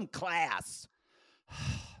 Have some class.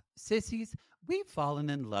 Sissies, we've fallen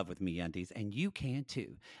in love with MeUndies, and you can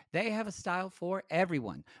too. They have a style for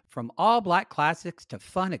everyone. From all black classics to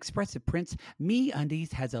fun, expressive prints,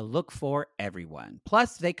 MeUndies has a look for everyone.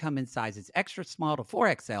 Plus, they come in sizes extra small to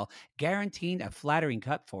 4XL, guaranteeing a flattering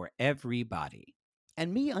cut for everybody.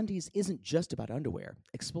 And MeUndies isn't just about underwear.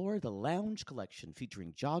 Explore the Lounge collection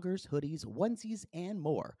featuring joggers, hoodies, onesies, and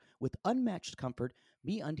more. With unmatched comfort,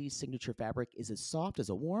 MeUndies' signature fabric is as soft as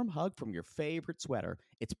a warm hug from your favorite sweater.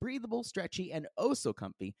 It's breathable, stretchy, and oh so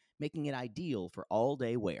comfy, making it ideal for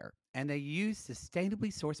all-day wear. And they use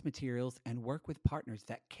sustainably sourced materials and work with partners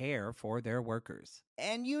that care for their workers.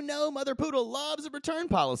 And you know Mother Poodle loves a return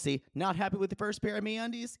policy. Not happy with the first pair of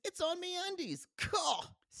MeUndies? It's on MeUndies. Cool.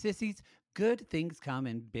 Sissies, good things come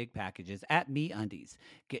in big packages at MeUndies.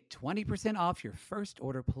 Get 20% off your first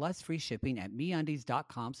order plus free shipping at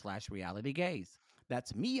MeUndies.com/realitygaze.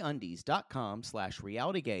 That's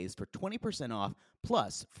MeUndies.com/realitygaze for 20% off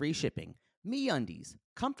plus free shipping. MeUndies,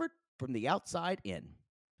 comfort from the outside in.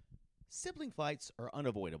 Sibling fights are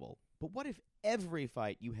unavoidable, but what if every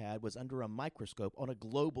fight you had was under a microscope on a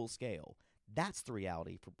global scale? That's the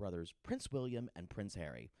reality for brothers Prince William and Prince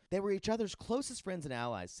Harry. They were each other's closest friends and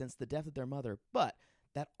allies since the death of their mother, but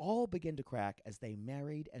that all began to crack as they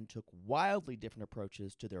married and took wildly different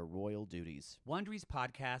approaches to their royal duties. Wondery's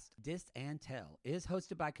podcast, Dis and Tell, is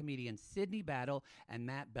hosted by comedians Sydney Battle and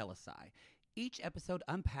Matt Belisai. Each episode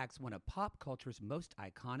unpacks one of pop culture's most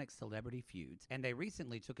iconic celebrity feuds, and they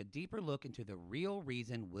recently took a deeper look into the real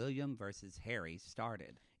reason William versus Harry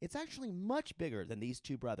started. It's actually much bigger than these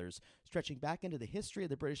two brothers, stretching back into the history of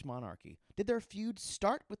the British monarchy. Did their feud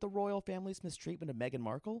start with the royal family's mistreatment of Meghan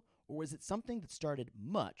Markle, or was it something that started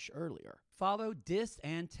much earlier? Follow Dis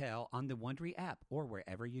and Tell on the Wondery app or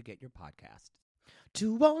wherever you get your podcasts.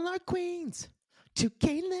 To all our queens, to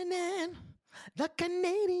Caitlin and the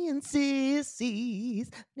Canadian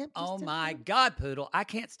sissies. Oh my God, Poodle. I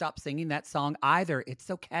can't stop singing that song either. It's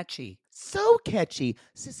so catchy. So catchy.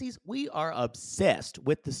 Sissies, we are obsessed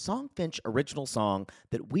with the Songfinch original song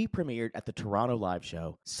that we premiered at the Toronto Live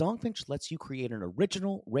Show. Songfinch lets you create an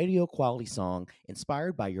original radio quality song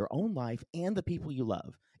inspired by your own life and the people you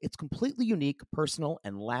love. It's completely unique, personal,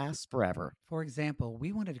 and lasts forever. For example,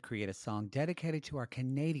 we wanted to create a song dedicated to our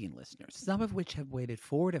Canadian listeners, some of which have waited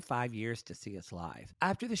 4 to 5 years to see us live.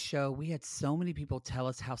 After the show, we had so many people tell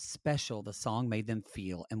us how special the song made them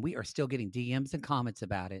feel, and we are still getting DMs and comments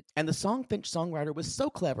about it. And the Songfinch songwriter was so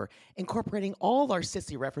clever, incorporating all our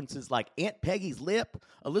sissy references like Aunt Peggy's Lip,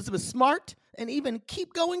 Elizabeth Smart, and even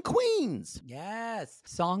Keep Going Queens. Yes.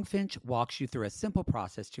 Songfinch walks you through a simple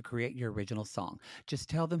process to create your original song. Just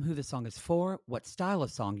tell them who the song is for, what style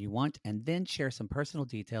of song you want, and then share some personal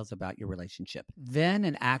details about your relationship. Then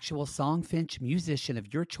an actual Songfinch musician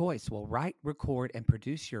of your choice will write, record, and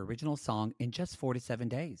produce your original song in just 4 to 7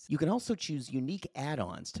 days. You can also choose unique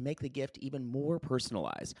add-ons to make the gift even more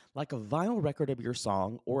personalized, like a vinyl record of your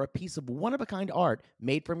song or a piece of one-of-a-kind art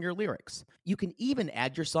made from your lyrics. You can even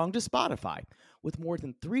add your song to Spotify. With more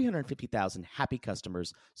than 350,000 happy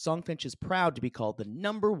customers, Songfinch is proud to be called the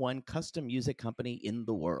 #1 custom music company in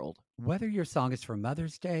the world. Whether your song is for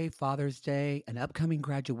Mother's Day, Father's Day, an upcoming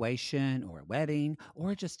graduation, or a wedding,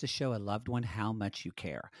 or just to show a loved one how much you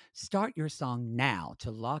care, start your song now to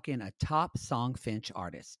lock in a top Songfinch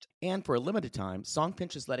artist. And for a limited time,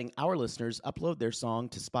 Songfinch is letting our listeners upload their song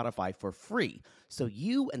to Spotify for free, so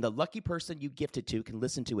you and the lucky person you gift it to can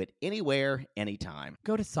listen to it anywhere, anytime.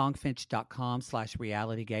 Go to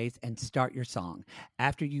songfinch.com/realitygaze and start your song.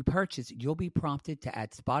 After you purchase, you'll be prompted to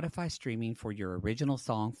add Spotify streaming for your original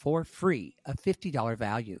song for free, a $50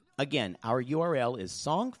 value. Again, our URL is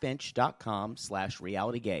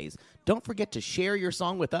songfinch.com/realitygaze. Don't forget to share your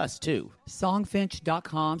song with us, too.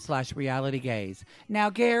 Songfinch.com/realitygaze. Now,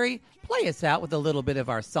 Gary, play us out with a little bit of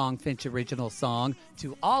our Songfinch original song,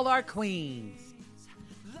 To All Our Queens.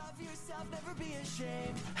 Love yourself, never be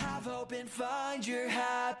ashamed. Have hope and find your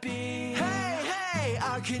happy. Hey, hey,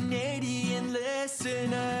 our Canadian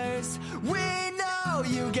listeners. We know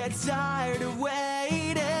you get tired of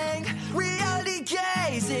waiting. Reality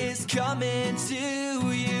Gaze is coming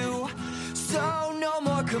to you. So no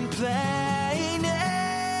more complaining.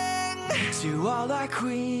 To all our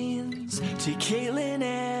queens, to Caitlin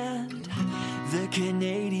and the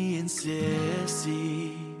Canadian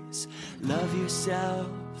sissies. Love yourself,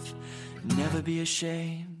 never be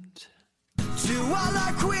ashamed. To all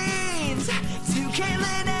our queens, to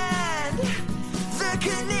Caitlin and the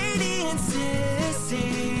Canadian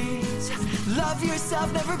sissies. Love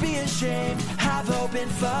yourself, never be ashamed. Have hope and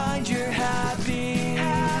find your happy.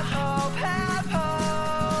 Have hope, have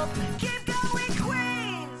hope. Keep going,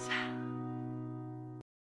 queens.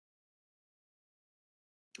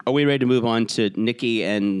 Are we ready to move on to Nikki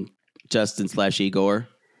and Justin / Igor?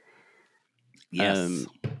 Yes.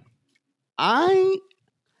 How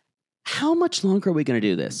much longer are we going to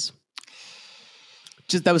do this?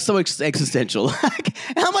 Just that was so existential. Like,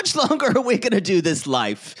 how much longer are we going to do this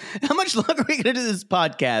life? How much longer are we going to do this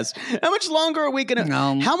podcast? How much longer are we going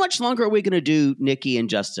to? How much longer are we going to do Nikki and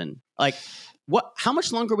Justin? Like, what? How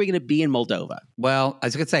much longer are we going to be in Moldova? Well, I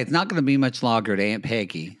was going to say, it's not going to be much longer to Aunt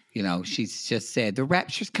Peggy. You know, she's just said, the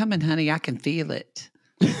rapture's coming, honey. I can feel it.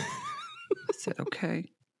 I said,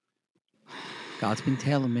 okay. God's been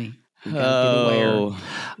telling me. You know,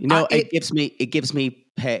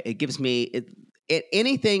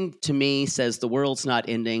 anything to me says the world's not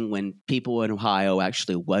ending when people in Ohio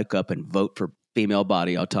actually wake up and vote for female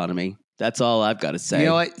body autonomy. That's all I've got to say. You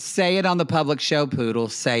know what? Say it on the public show, Poodle.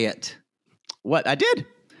 Say it. What? I did.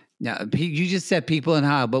 No, you just said people in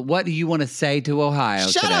Ohio, but what do you want to say to Ohio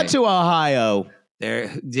Shout today? out to Ohio.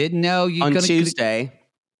 There, didn't know you on Tuesday.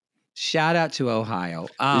 Shout out to Ohio.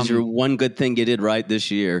 This is your one good thing you did right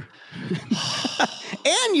this year.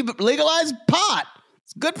 And you legalized pot.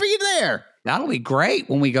 It's good for you there. That'll be great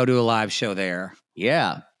when we go to a live show there.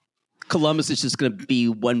 Yeah. Columbus is just going to be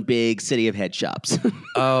one big city of head shops.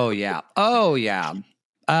 Oh, yeah. Oh, yeah.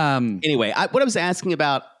 Anyway, what I was asking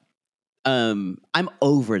about, I'm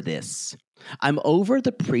over this. I'm over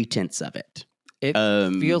the pretense of it. It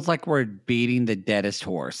feels like we're beating the deadest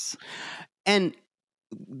horse. And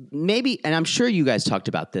maybe, and I'm sure you guys talked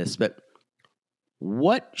about this, but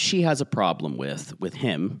what she has a problem with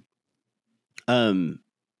him, and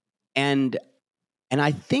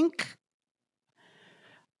I think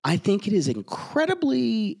it is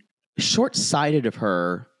incredibly short-sighted of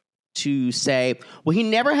her to say, well, he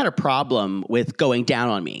never had a problem with going down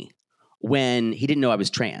on me when he didn't know I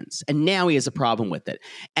was trans, and now he has a problem with it.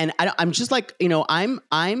 And I'm just like, you know, I'm.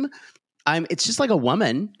 It's just like a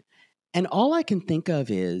woman, and all I can think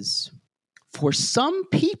of is, for some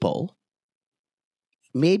people,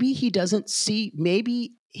 maybe he doesn't see.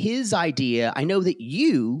 Maybe his idea. I know that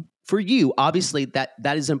for you, obviously, that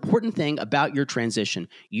is an important thing about your transition.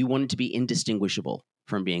 You wanted to be indistinguishable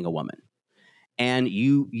from being a woman, and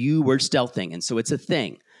you were stealthing, and so it's a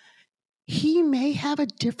thing. He may have a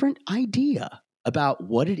different idea about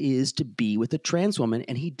what it is to be with a trans woman,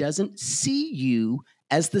 and he doesn't see you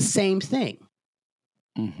as the same thing.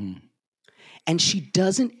 Mm-hmm. And she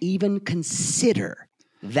doesn't even consider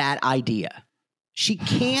that idea. She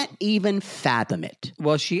can't even fathom it.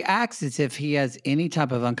 Well, she acts as if he has any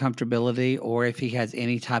type of uncomfortability or if he has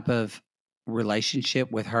any type of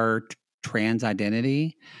relationship with her trans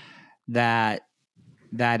identity that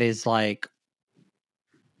is like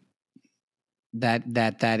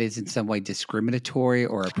that is in some way discriminatory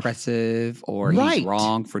or oppressive or he's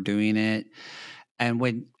wrong for doing it. And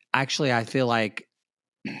when actually I feel like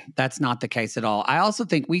that's not the case at all. I also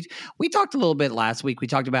think we talked a little bit last week. We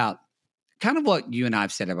talked about kind of what you and I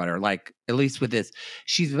have said about her, like at least with this,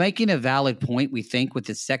 she's making a valid point, we think, with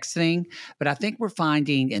this sex thing. But I think we're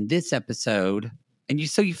finding in this episode, and you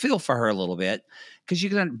feel for her a little bit because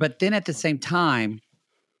but then at the same time,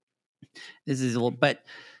 this is a little, but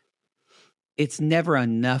it's never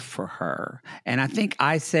enough for her. And I think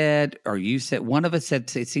I said, or you said, one of us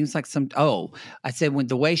said, it seems like I said when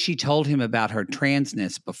the way she told him about her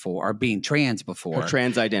transness before, or being trans before. Her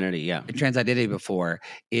trans identity, yeah. Trans identity before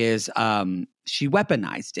is she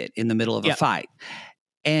weaponized it in the middle of a fight.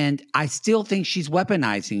 And I still think she's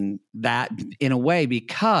weaponizing that in a way,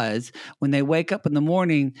 because when they wake up in the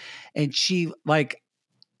morning and she, like,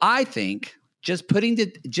 I think just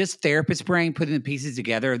therapist brain, putting the pieces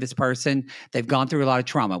together of this person, they've gone through a lot of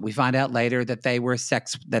trauma. We find out later that they were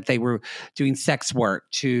doing sex work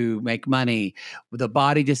to make money, the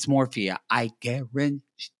body dysmorphia. I guarantee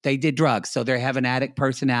they did drugs, so they have an addict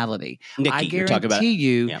personality. Nikki, I guarantee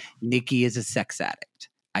you, Nikki is a sex addict.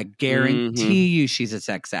 I guarantee you she's a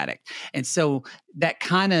sex addict. And so that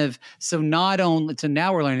so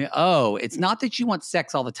now we're learning, it's not that you want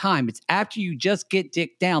sex all the time. It's after you just get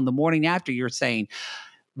dick down the morning after, you're saying,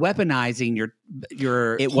 weaponizing your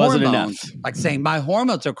it hormones, wasn't enough. like saying my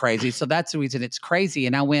hormones are crazy. So that's the reason it's crazy.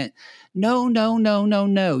 And I went, no.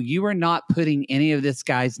 You are not putting any of this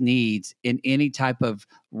guy's needs in any type of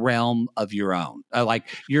realm of your own. Like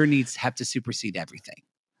your needs have to supersede everything.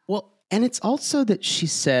 Well, and it's also that she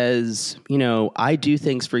says, I do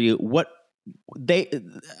things for you. What the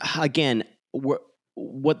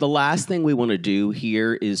last thing we want to do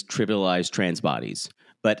here is trivialize trans bodies.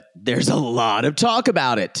 But there's a lot of talk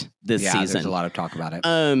about it this season. There's a lot of talk about it.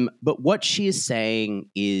 But what she is saying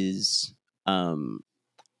is, what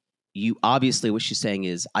she's saying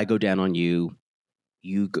is, I go down on you,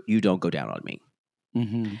 you don't go down on me.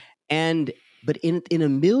 Mm-hmm. But in a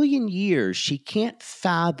million years, she can't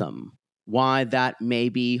fathom why that may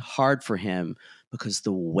be hard for him, because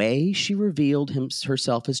the way she revealed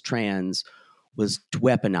herself as trans was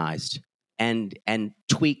weaponized and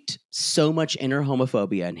tweaked so much inner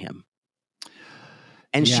homophobia in him.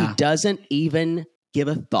 And she doesn't even give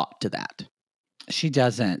a thought to that. She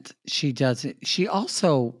doesn't. She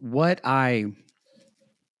also, and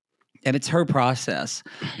it's her process,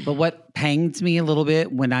 but what pangs me a little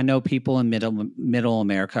bit when I know people in middle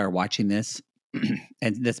America are watching this,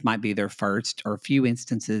 and this might be their first or few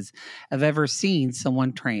instances of ever seeing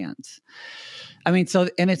someone trans. I mean,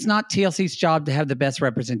 and it's not TLC's job to have the best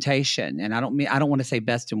representation. And I don't want to say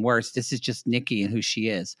best and worst. This is just Nikki and who she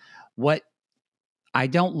is. What I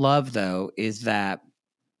don't love, though, is that,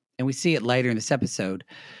 and we see it later in this episode,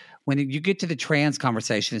 when you get to the trans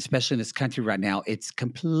conversation, especially in this country right now, it's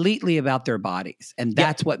completely about their bodies. And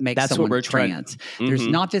that's what makes someone trans. There's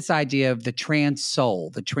not this idea of the trans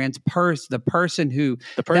soul, the trans the person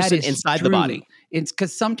inside the body. It's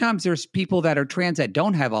because sometimes there's people that are trans that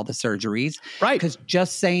don't have all the surgeries. Right. Because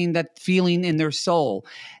just saying that feeling in their soul.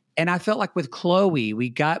 And I felt like with Chloe, we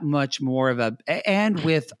got much more of and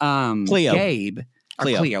with Cleo. Gabe.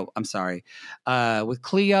 Cleo, I'm sorry. With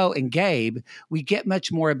Cleo and Gabe, we get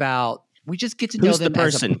much more about, we just get to know them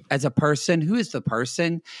as a person. Who is the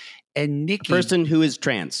person? And Nikki. The person who is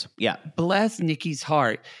trans. Yeah. Bless Nikki's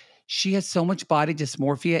heart. She has so much body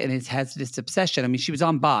dysmorphia and has this obsession. I mean, she was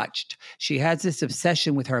on Botched. She has this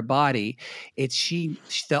obsession with her body.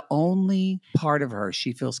 She's the only part of her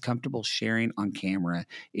she feels comfortable sharing on camera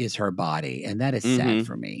is her body. And that is sad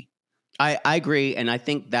for me. I agree. And I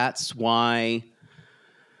think that's why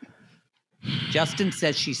Justin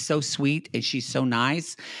says she's so sweet and she's so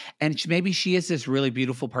nice. And maybe she is this really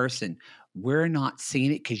beautiful person. We're not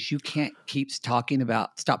seeing it because you can't stop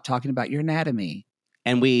talking about your anatomy.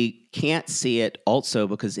 And we can't see it also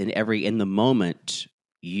because in the moment,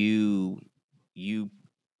 you're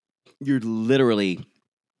literally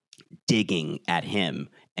digging at him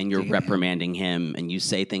and you're reprimanding him and you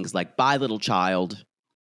say things like, "Bye, little child."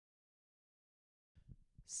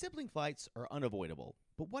 Sibling fights are unavoidable,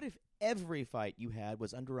 but what if every fight you had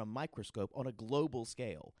was under a microscope on a global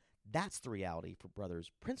scale? That's the reality for brothers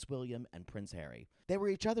Prince William and Prince Harry. They were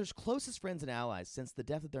each other's closest friends and allies since the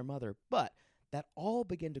death of their mother, but that all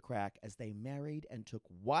began to crack as they married and took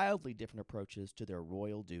wildly different approaches to their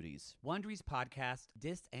royal duties. Wondery's podcast,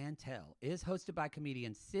 Dis and Tell, is hosted by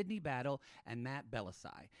comedians Sydney Battle and Matt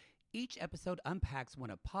Belisai. Each episode unpacks one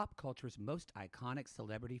of pop culture's most iconic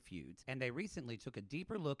celebrity feuds, and they recently took a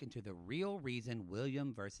deeper look into the real reason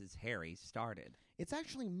William versus Harry started. It's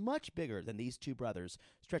actually much bigger than these two brothers,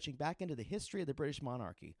 stretching back into the history of the British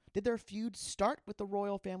monarchy. Did their feud start with the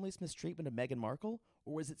royal family's mistreatment of Meghan Markle,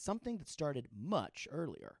 or was it something that started much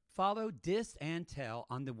earlier? Follow Dis and Tell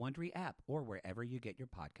on the Wondery app or wherever you get your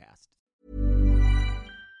podcasts.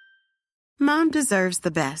 Mom deserves the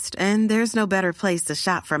best, and there's no better place to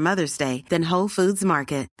shop for Mother's Day than Whole Foods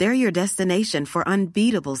Market. They're your destination for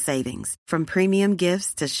unbeatable savings, from premium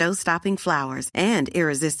gifts to show-stopping flowers and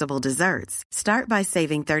irresistible desserts. Start by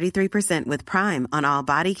saving 33% with Prime on all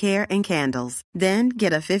body care and candles. Then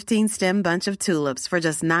get a 15-stem bunch of tulips for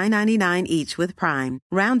just $9.99 each with Prime.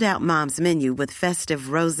 Round out Mom's menu with festive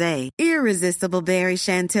rosé, irresistible berry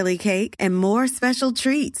chantilly cake, and more special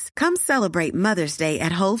treats. Come celebrate Mother's Day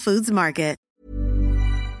at Whole Foods Market.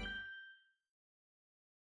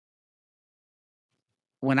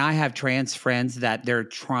 When I have trans friends that they're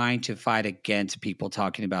trying to fight against people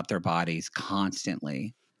talking about their bodies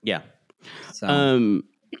constantly. Yeah. So,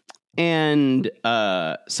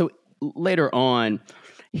 So later on,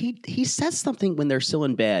 he says something when they're still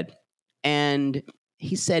in bed, and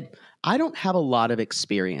he said, I don't have a lot of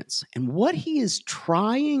experience. And what he is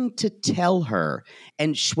trying to tell her,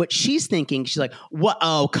 and what she's thinking, she's like, what?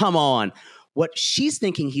 Oh, come on. What she's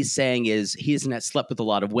thinking he's saying is he hasn't slept with a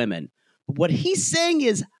lot of women. What he's saying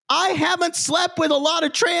is, I haven't slept with a lot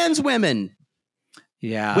of trans women.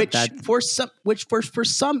 yeah, Which for some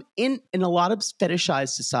in a lot of fetishized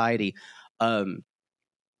society,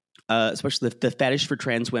 especially the fetish for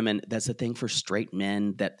trans women, that's a thing for straight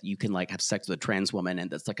men, that you can like have sex with a trans woman, and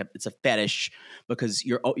that's like it's a fetish because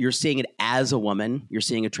you're seeing it as a woman, you're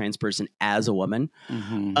seeing a trans person as a woman.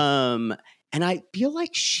 Mm-hmm. And I feel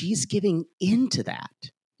like she's giving into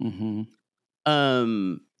that. Mm-hmm.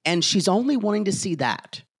 And she's only wanting to see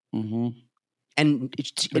that. Mm-hmm. And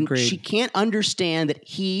she can't understand that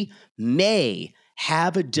he may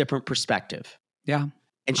have a different perspective. Yeah.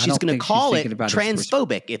 And she's going to call it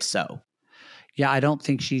transphobic, if so. Yeah, I don't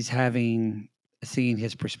think she's seeing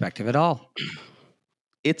his perspective at all.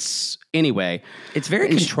 Anyway. It's very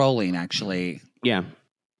controlling, actually. Yeah.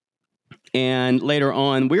 And later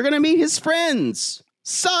on, we're going to meet his friends,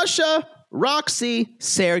 Sasha, Roxy,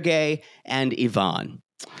 Sergey, and Ivan.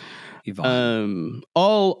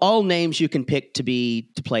 All names you can pick to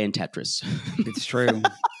play in Tetris. It's true.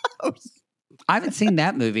 I haven't seen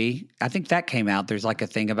that movie. I think that came out. There's like a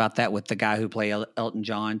thing about that with the guy who played Elton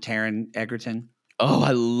John, Taron Egerton. Oh,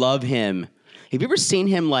 I love him. Have you ever seen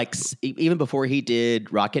him like even before he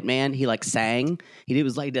did Rocket Man? He like sang. He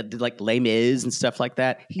did Les Mis and stuff like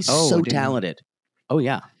that. He's so talented. Oh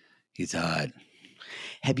yeah, he's hot.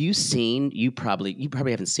 Have you seen? You probably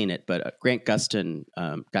haven't seen it, but Grant Gustin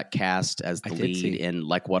got cast as the lead in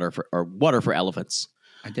like Water for Elephants.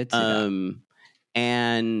 I did see that.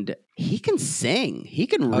 And he can sing. He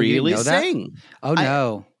can really sing. Oh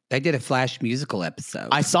no, they did a Flash musical episode.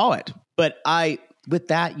 I saw it, but with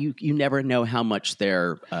that you never know how much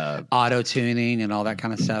they're auto tuning and all that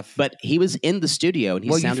kind of stuff. But he was in the studio and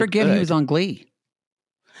he sounded you forget good. He was on Glee.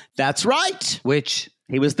 That's right. Which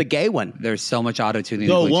he was the gay one. There's so much auto tuning.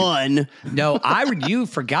 No, you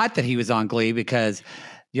forgot that he was on Glee because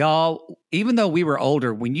y'all, even though we were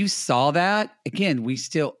older, when you saw that again, when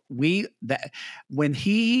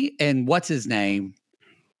he and what's his name,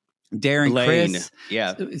 Darren Blaine, Criss,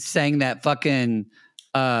 sang that fucking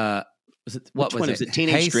what was it?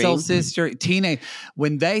 Teenage Hey Dream? Soul Sister, Teenage.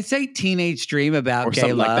 When they say Teenage Dream about or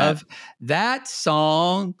gay love, like that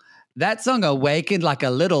song awakened like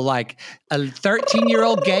a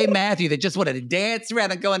 13-year-old gay Matthew that just wanted to dance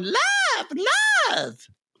around and going, love.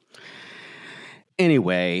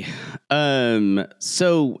 Anyway,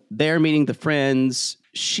 so they're meeting the friends.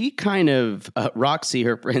 She kind of, Roxy,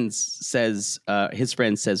 his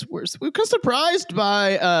friend says, we're surprised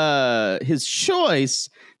by his choice.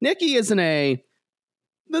 Nikki isn't the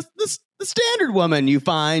standard woman you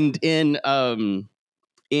find in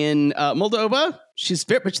Moldova. She's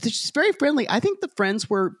very friendly. I think the friends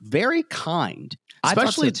were very kind,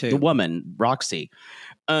 especially the woman, Roxy.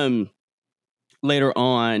 Later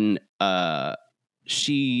on,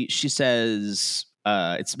 she says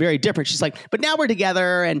it's very different. She's like, but now we're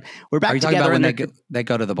together and we're back together. Are you talking about when they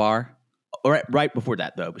go to the bar? Right before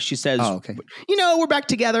that, though. She says, we're back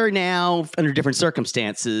together now under different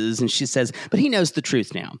circumstances. And she says, but he knows the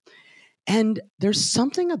truth now. And there's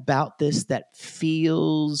something about this that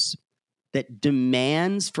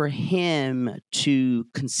demands for him to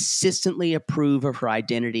consistently approve of her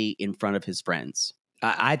identity in front of his friends.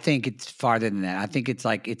 I think it's farther than that. I think it's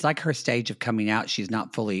like her stage of coming out. She's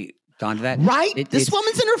not fully gone to that. Right. This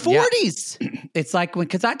woman's in her 40s. Yeah. It's like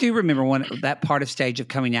because I do remember that part of stage of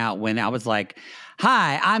coming out when I was like,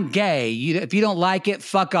 hi, I'm gay. If you don't like it,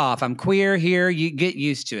 fuck off. I'm queer here. You get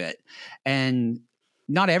used to it. And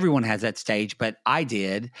not everyone has that stage, but I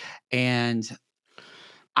did. And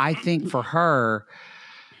I think for her,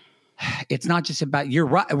 it's not just about, you're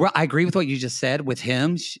right. I agree with what you just said with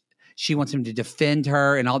him. she wants him to defend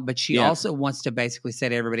her and all, but she also wants to basically say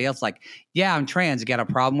to everybody else, like, yeah, I'm trans. You got a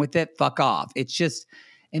problem with it? Fuck off. It's just,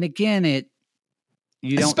 and again,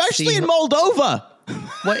 you don't especially see in Moldova.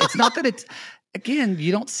 Well, it's not that it's, again,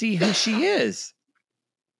 you don't see who she is.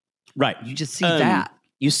 Right. You just see that.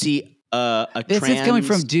 You see This is coming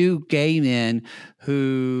from two gay men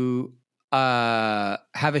who have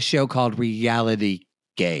a show called Reality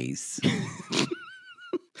Gays.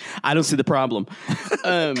 I don't see the problem.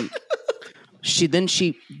 Then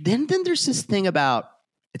there's this thing about,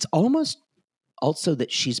 it's almost also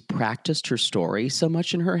that she's practiced her story so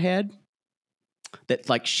much in her head that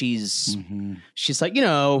like she's like, you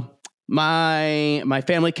know, my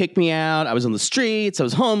family kicked me out. I was on the streets. I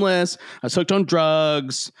was homeless. I was hooked on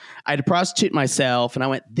drugs. I had to prostitute myself. And I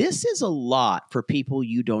went, this is a lot for people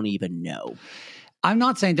you don't even know. I'm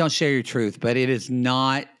not saying don't share your truth, but it is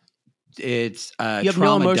not. It's you have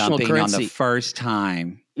trauma no emotional dumping currency. on the first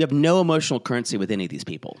time. You have no emotional currency with any of these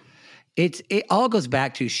people. It all goes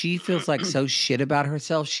back to she feels like so shit about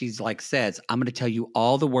herself. She's like says, I'm going to tell you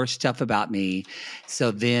all the worst stuff about me.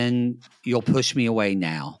 So then you'll push me away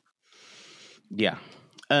now. Yeah.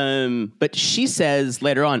 But she says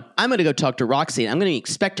later on, I'm going to go talk to Roxy. And I'm going to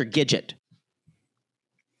Inspector Gidget.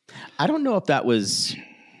 I don't know if that was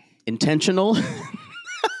intentional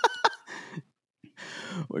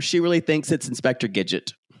or she really thinks it's Inspector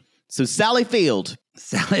Gidget. So Sally Field.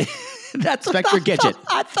 Sally, that's Inspector Gidget.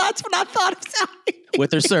 That's what I thought of Sally.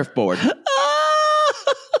 With her surfboard.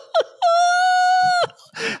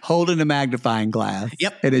 Holding a magnifying glass.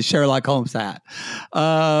 Yep. In his Sherlock Holmes hat.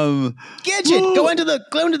 Gidget, go into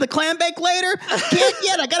the clam bake later? Can't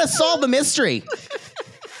yet. I got to solve the mystery.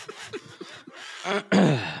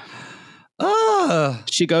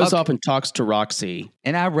 She goes off and talks to Roxy.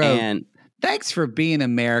 And I wrote, thanks for being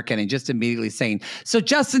American and just immediately saying, so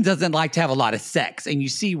Justin doesn't like to have a lot of sex. And you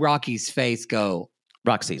see Rocky's face go.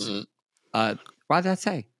 Roxy's. What did I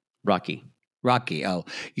say? Rocky. Oh,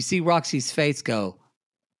 you see Roxy's face go,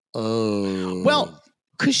 oh. Well,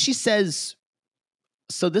 because she says,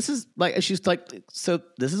 so this is like, she's like, so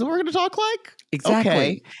this is what we're going to talk like? Exactly.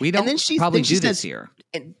 Okay. We don't probably do this here.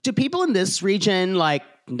 Do people in this region like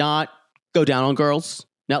not go down on girls?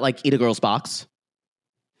 Not like eat a girl's box?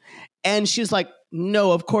 And she's like,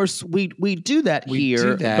 no, of course we do that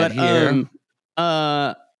here. But here.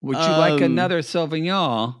 Would you like another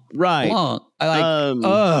Sauvignon? Right. Blanc? I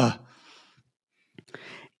like,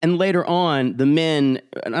 And later on, the men,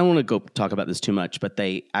 and I don't want to go talk about this too much, but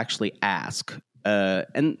they actually ask,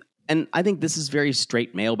 and I think this is very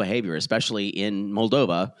straight male behavior, especially in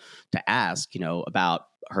Moldova, to ask, you know, about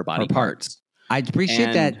her body parts. I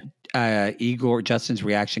appreciate that Justin's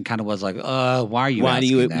reaction kind of was like, why are you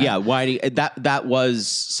asking that? Yeah, why do you, that was,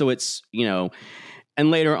 so it's, you know, and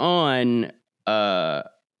later on, there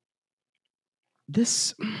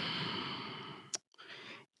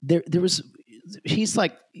was, she's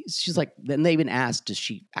like, then they even asked, does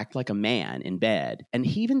she act like a man in bed? And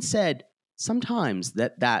he even said, sometimes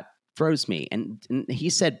that throws me. And he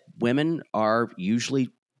said, women are usually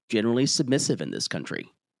generally submissive in this country.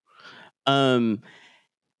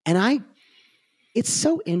 It's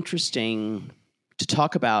so interesting to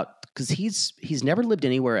talk about because he's never lived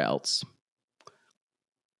anywhere else.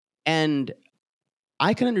 And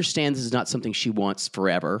I can understand this is not something she wants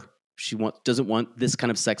forever. She doesn't want this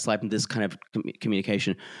kind of sex life and this kind of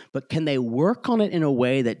communication. But can they work on it in a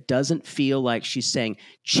way that doesn't feel like she's saying,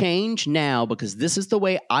 change now because this is the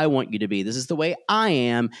way I want you to be. This is the way I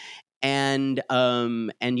am. And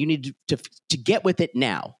you need to get with it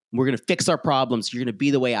now. We're going to fix our problems. You're going to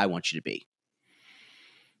be the way I want you to be.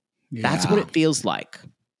 Yeah. That's what it feels like.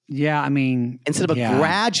 Yeah, I mean, instead of a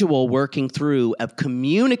gradual working through of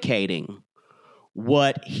communicating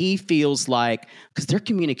what he feels like, because their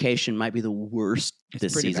communication might be the worst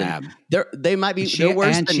this season. Bad. They might be the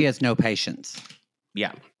worst. And she has no patience.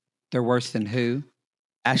 Yeah. They're worse than who?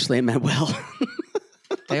 Ashley and Manuel.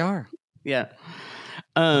 They are. Yeah.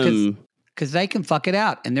 Because they can fuck it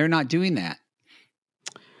out, and they're not doing that.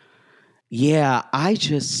 Yeah, I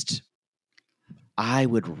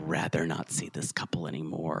would rather not see this couple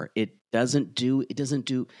anymore. It doesn't do,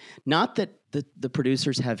 not that the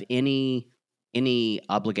producers have any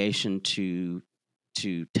obligation to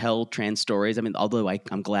tell trans stories. I mean, although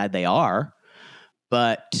I'm glad they are,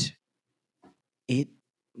 but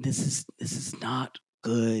this is not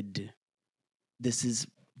good. This is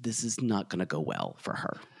not going to go well for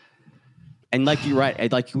her. And like you're right,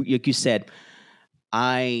 like you said,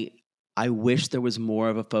 I wish there was more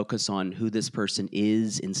of a focus on who this person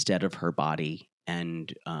is instead of her body.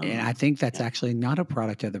 And I think that's actually not a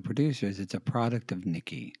product of the producers. It's a product of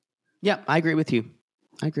Nikki. Yeah, I agree with you.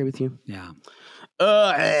 I agree with you. Yeah.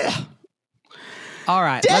 Ugh. All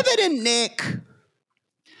right. Devin and Nick.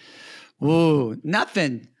 Ooh,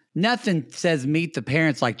 nothing says meet the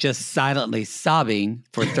parents like just silently sobbing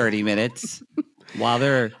for 30 minutes while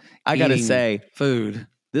they're I gotta eating say, food.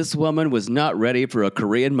 this woman was not ready for a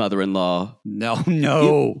Korean mother-in-law.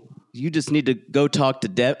 No. You just need to go talk to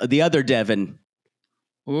the other Devin.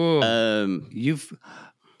 Ooh.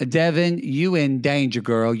 Devin, you in danger,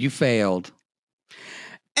 girl. You failed.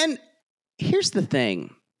 And here's the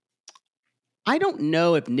thing. I don't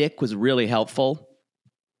know if Nick was really helpful.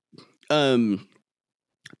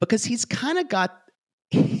 Because he's kind of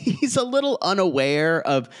he's a little unaware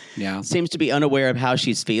of, seems to be unaware of how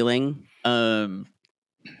she's feeling. Later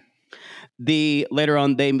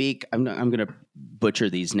on they meet, I'm going to butcher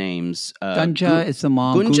these names. Gunja is the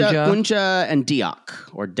mom. Gunja and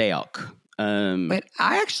Deok. But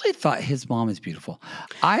I actually thought his mom is beautiful.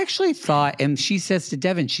 I actually thought, and she says to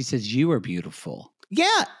Devin, she says, you are beautiful.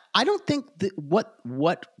 Yeah. I don't think that what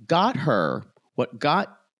got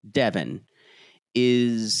Devin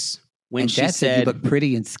is when she said you look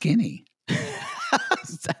pretty and skinny.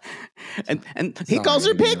 and he calls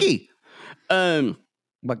her Piggy.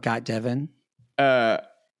 What got Devin?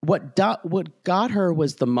 What got her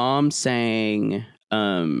was the mom saying,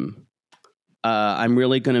 "I'm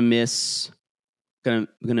really gonna miss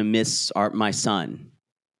my son,"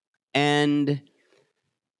 and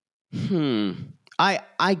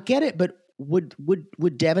I get it, but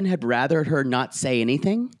would Devin have rather her not say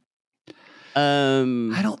anything?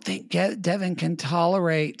 I don't think Devin can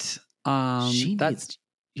tolerate. She needs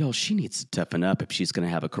to toughen up if she's going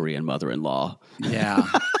to have a Korean mother-in-law. Yeah,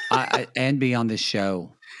 and be on this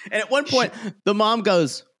show. And at one point, the mom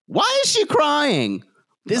goes, "Why is she crying?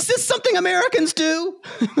 Is this something Americans do?"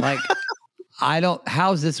 Like,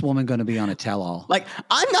 how's this woman going to be on a tell-all? Like,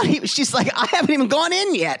 I'm not even. She's like, I haven't even gone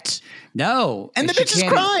in yet. No, and the bitch is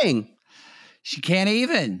crying. She can't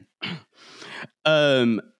even.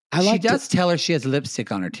 She does tell her she has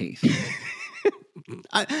lipstick on her teeth.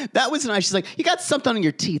 That was nice. She's like, you got something on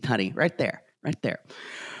your teeth, honey. Right there.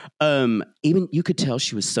 Even you could tell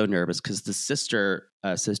she was so nervous because the sister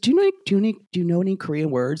says, do you know any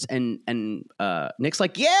Korean words? And Nick's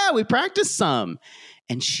like, yeah, we practiced some.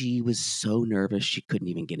 And she was so nervous she couldn't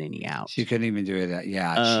even get any out. She couldn't even do it.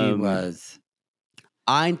 Yeah, she was.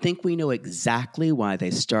 I think we know exactly why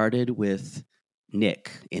they started with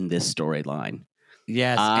Nick in this storyline.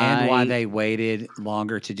 Yes, and why they waited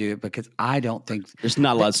longer to do it, because I don't think there's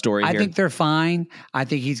not a lot of story here. I think they're fine. I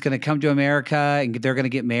think he's going to come to America and they're going to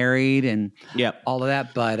get married and all of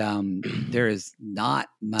that, but there is not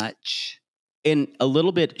much. In a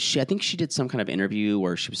little bit, I think she did some kind of interview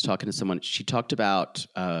where she was talking to someone. She talked about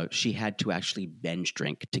she had to actually binge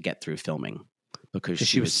drink to get through filming because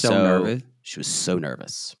she was so nervous. She was so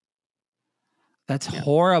nervous. That's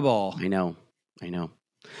horrible. I know.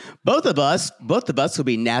 Both of us will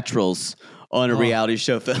be naturals on a reality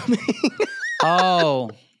show filming.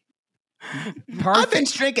 Oh, perfect. I've been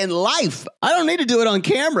drinking life. I don't need to do it on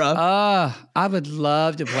camera. I would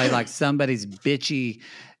love to play like somebody's bitchy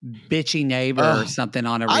neighbor or something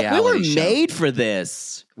on a reality show. We were made for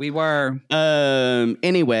this. We were.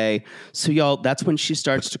 Anyway, so y'all, that's when she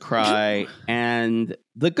starts to cry. And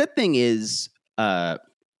the good thing is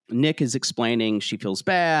Nick is explaining she feels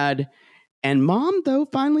bad. And Mom, though,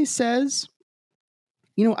 finally says,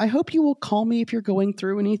 I hope you will call me if you're going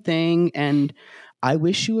through anything. And I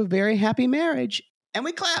wish you a very happy marriage. And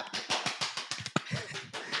we clap.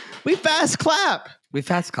 We fast clap.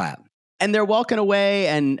 And they're walking away.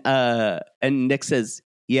 And Nick says,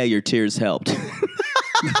 yeah, your tears helped.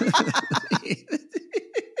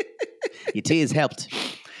 Your tears helped.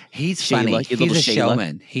 He's funny. He's a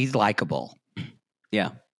showman. He's likable.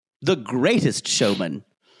 Yeah. The greatest showman.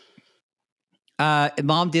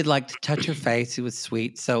 Mom did like to touch her face. It was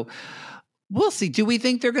sweet. So we'll see. Do we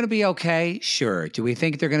think they're going to be okay? Sure. Do we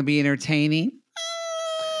think they're going to be entertaining?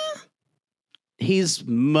 He's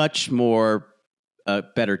much more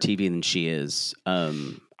better TV than she is.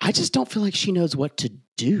 I just don't feel like she knows what to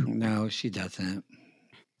do. No, she doesn't.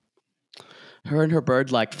 Her and her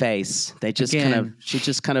bird-like face. They just She reminds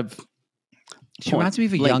me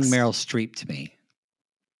of a young Meryl Streep to me.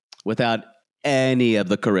 Without any of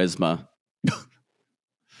the charisma.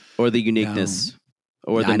 Or the uniqueness,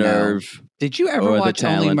 or the nerve. Did you ever watch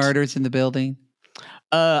Only Murders in the Building?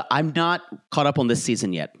 I'm not caught up on this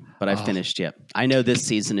season yet, but I finished yet. I know this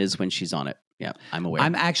season is when she's on it. Yeah, I'm aware.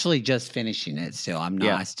 I'm actually just finishing it still. I'm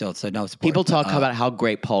not. I still, so no spoilers. People talk about how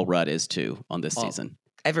great Paul Rudd is too on this season.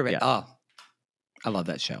 Everybody. Yeah. I love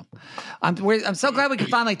that show. I'm so glad we can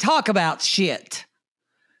finally talk about shit.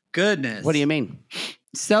 Goodness. What do you mean?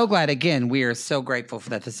 So glad again. We are so grateful for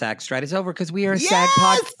that the SAG strike is over because we are a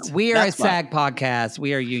Yes! We are That's a SAG podcast.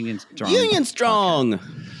 We are union strong. Union strong.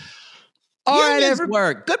 All right, Unions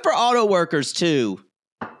work. Good for auto workers too.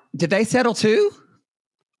 Did they settle too?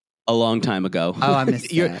 A long time ago. Oh, I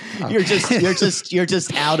missed you're, that. Okay. you're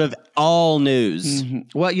just out of all news.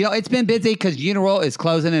 Mm-hmm. Well, it's been busy because Uniroyal is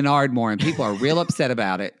closing in Ardmore, and people are real upset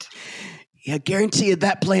about it. Yeah, I guarantee you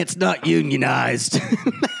that plant's not unionized.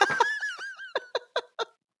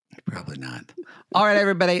 Probably not. All right,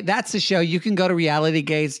 everybody. That's the show. You can go to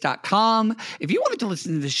realitygaze.com. If you wanted to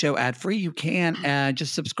listen to the show ad-free, you can.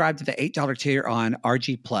 Just subscribe to the $8 tier on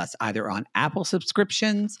RG Plus, either on Apple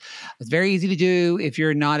subscriptions. It's very easy to do if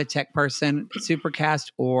you're not a tech person,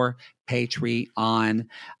 Supercast or Patreon.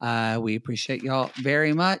 We appreciate y'all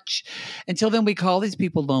very much. Until then, we call these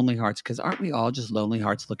people lonely hearts because aren't we all just lonely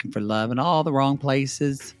hearts looking for love in all the wrong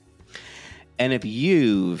places? And if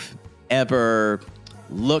you've ever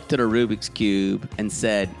looked at a Rubik's Cube and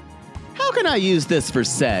said, how can I use this for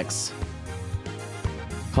sex?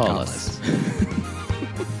 Call us.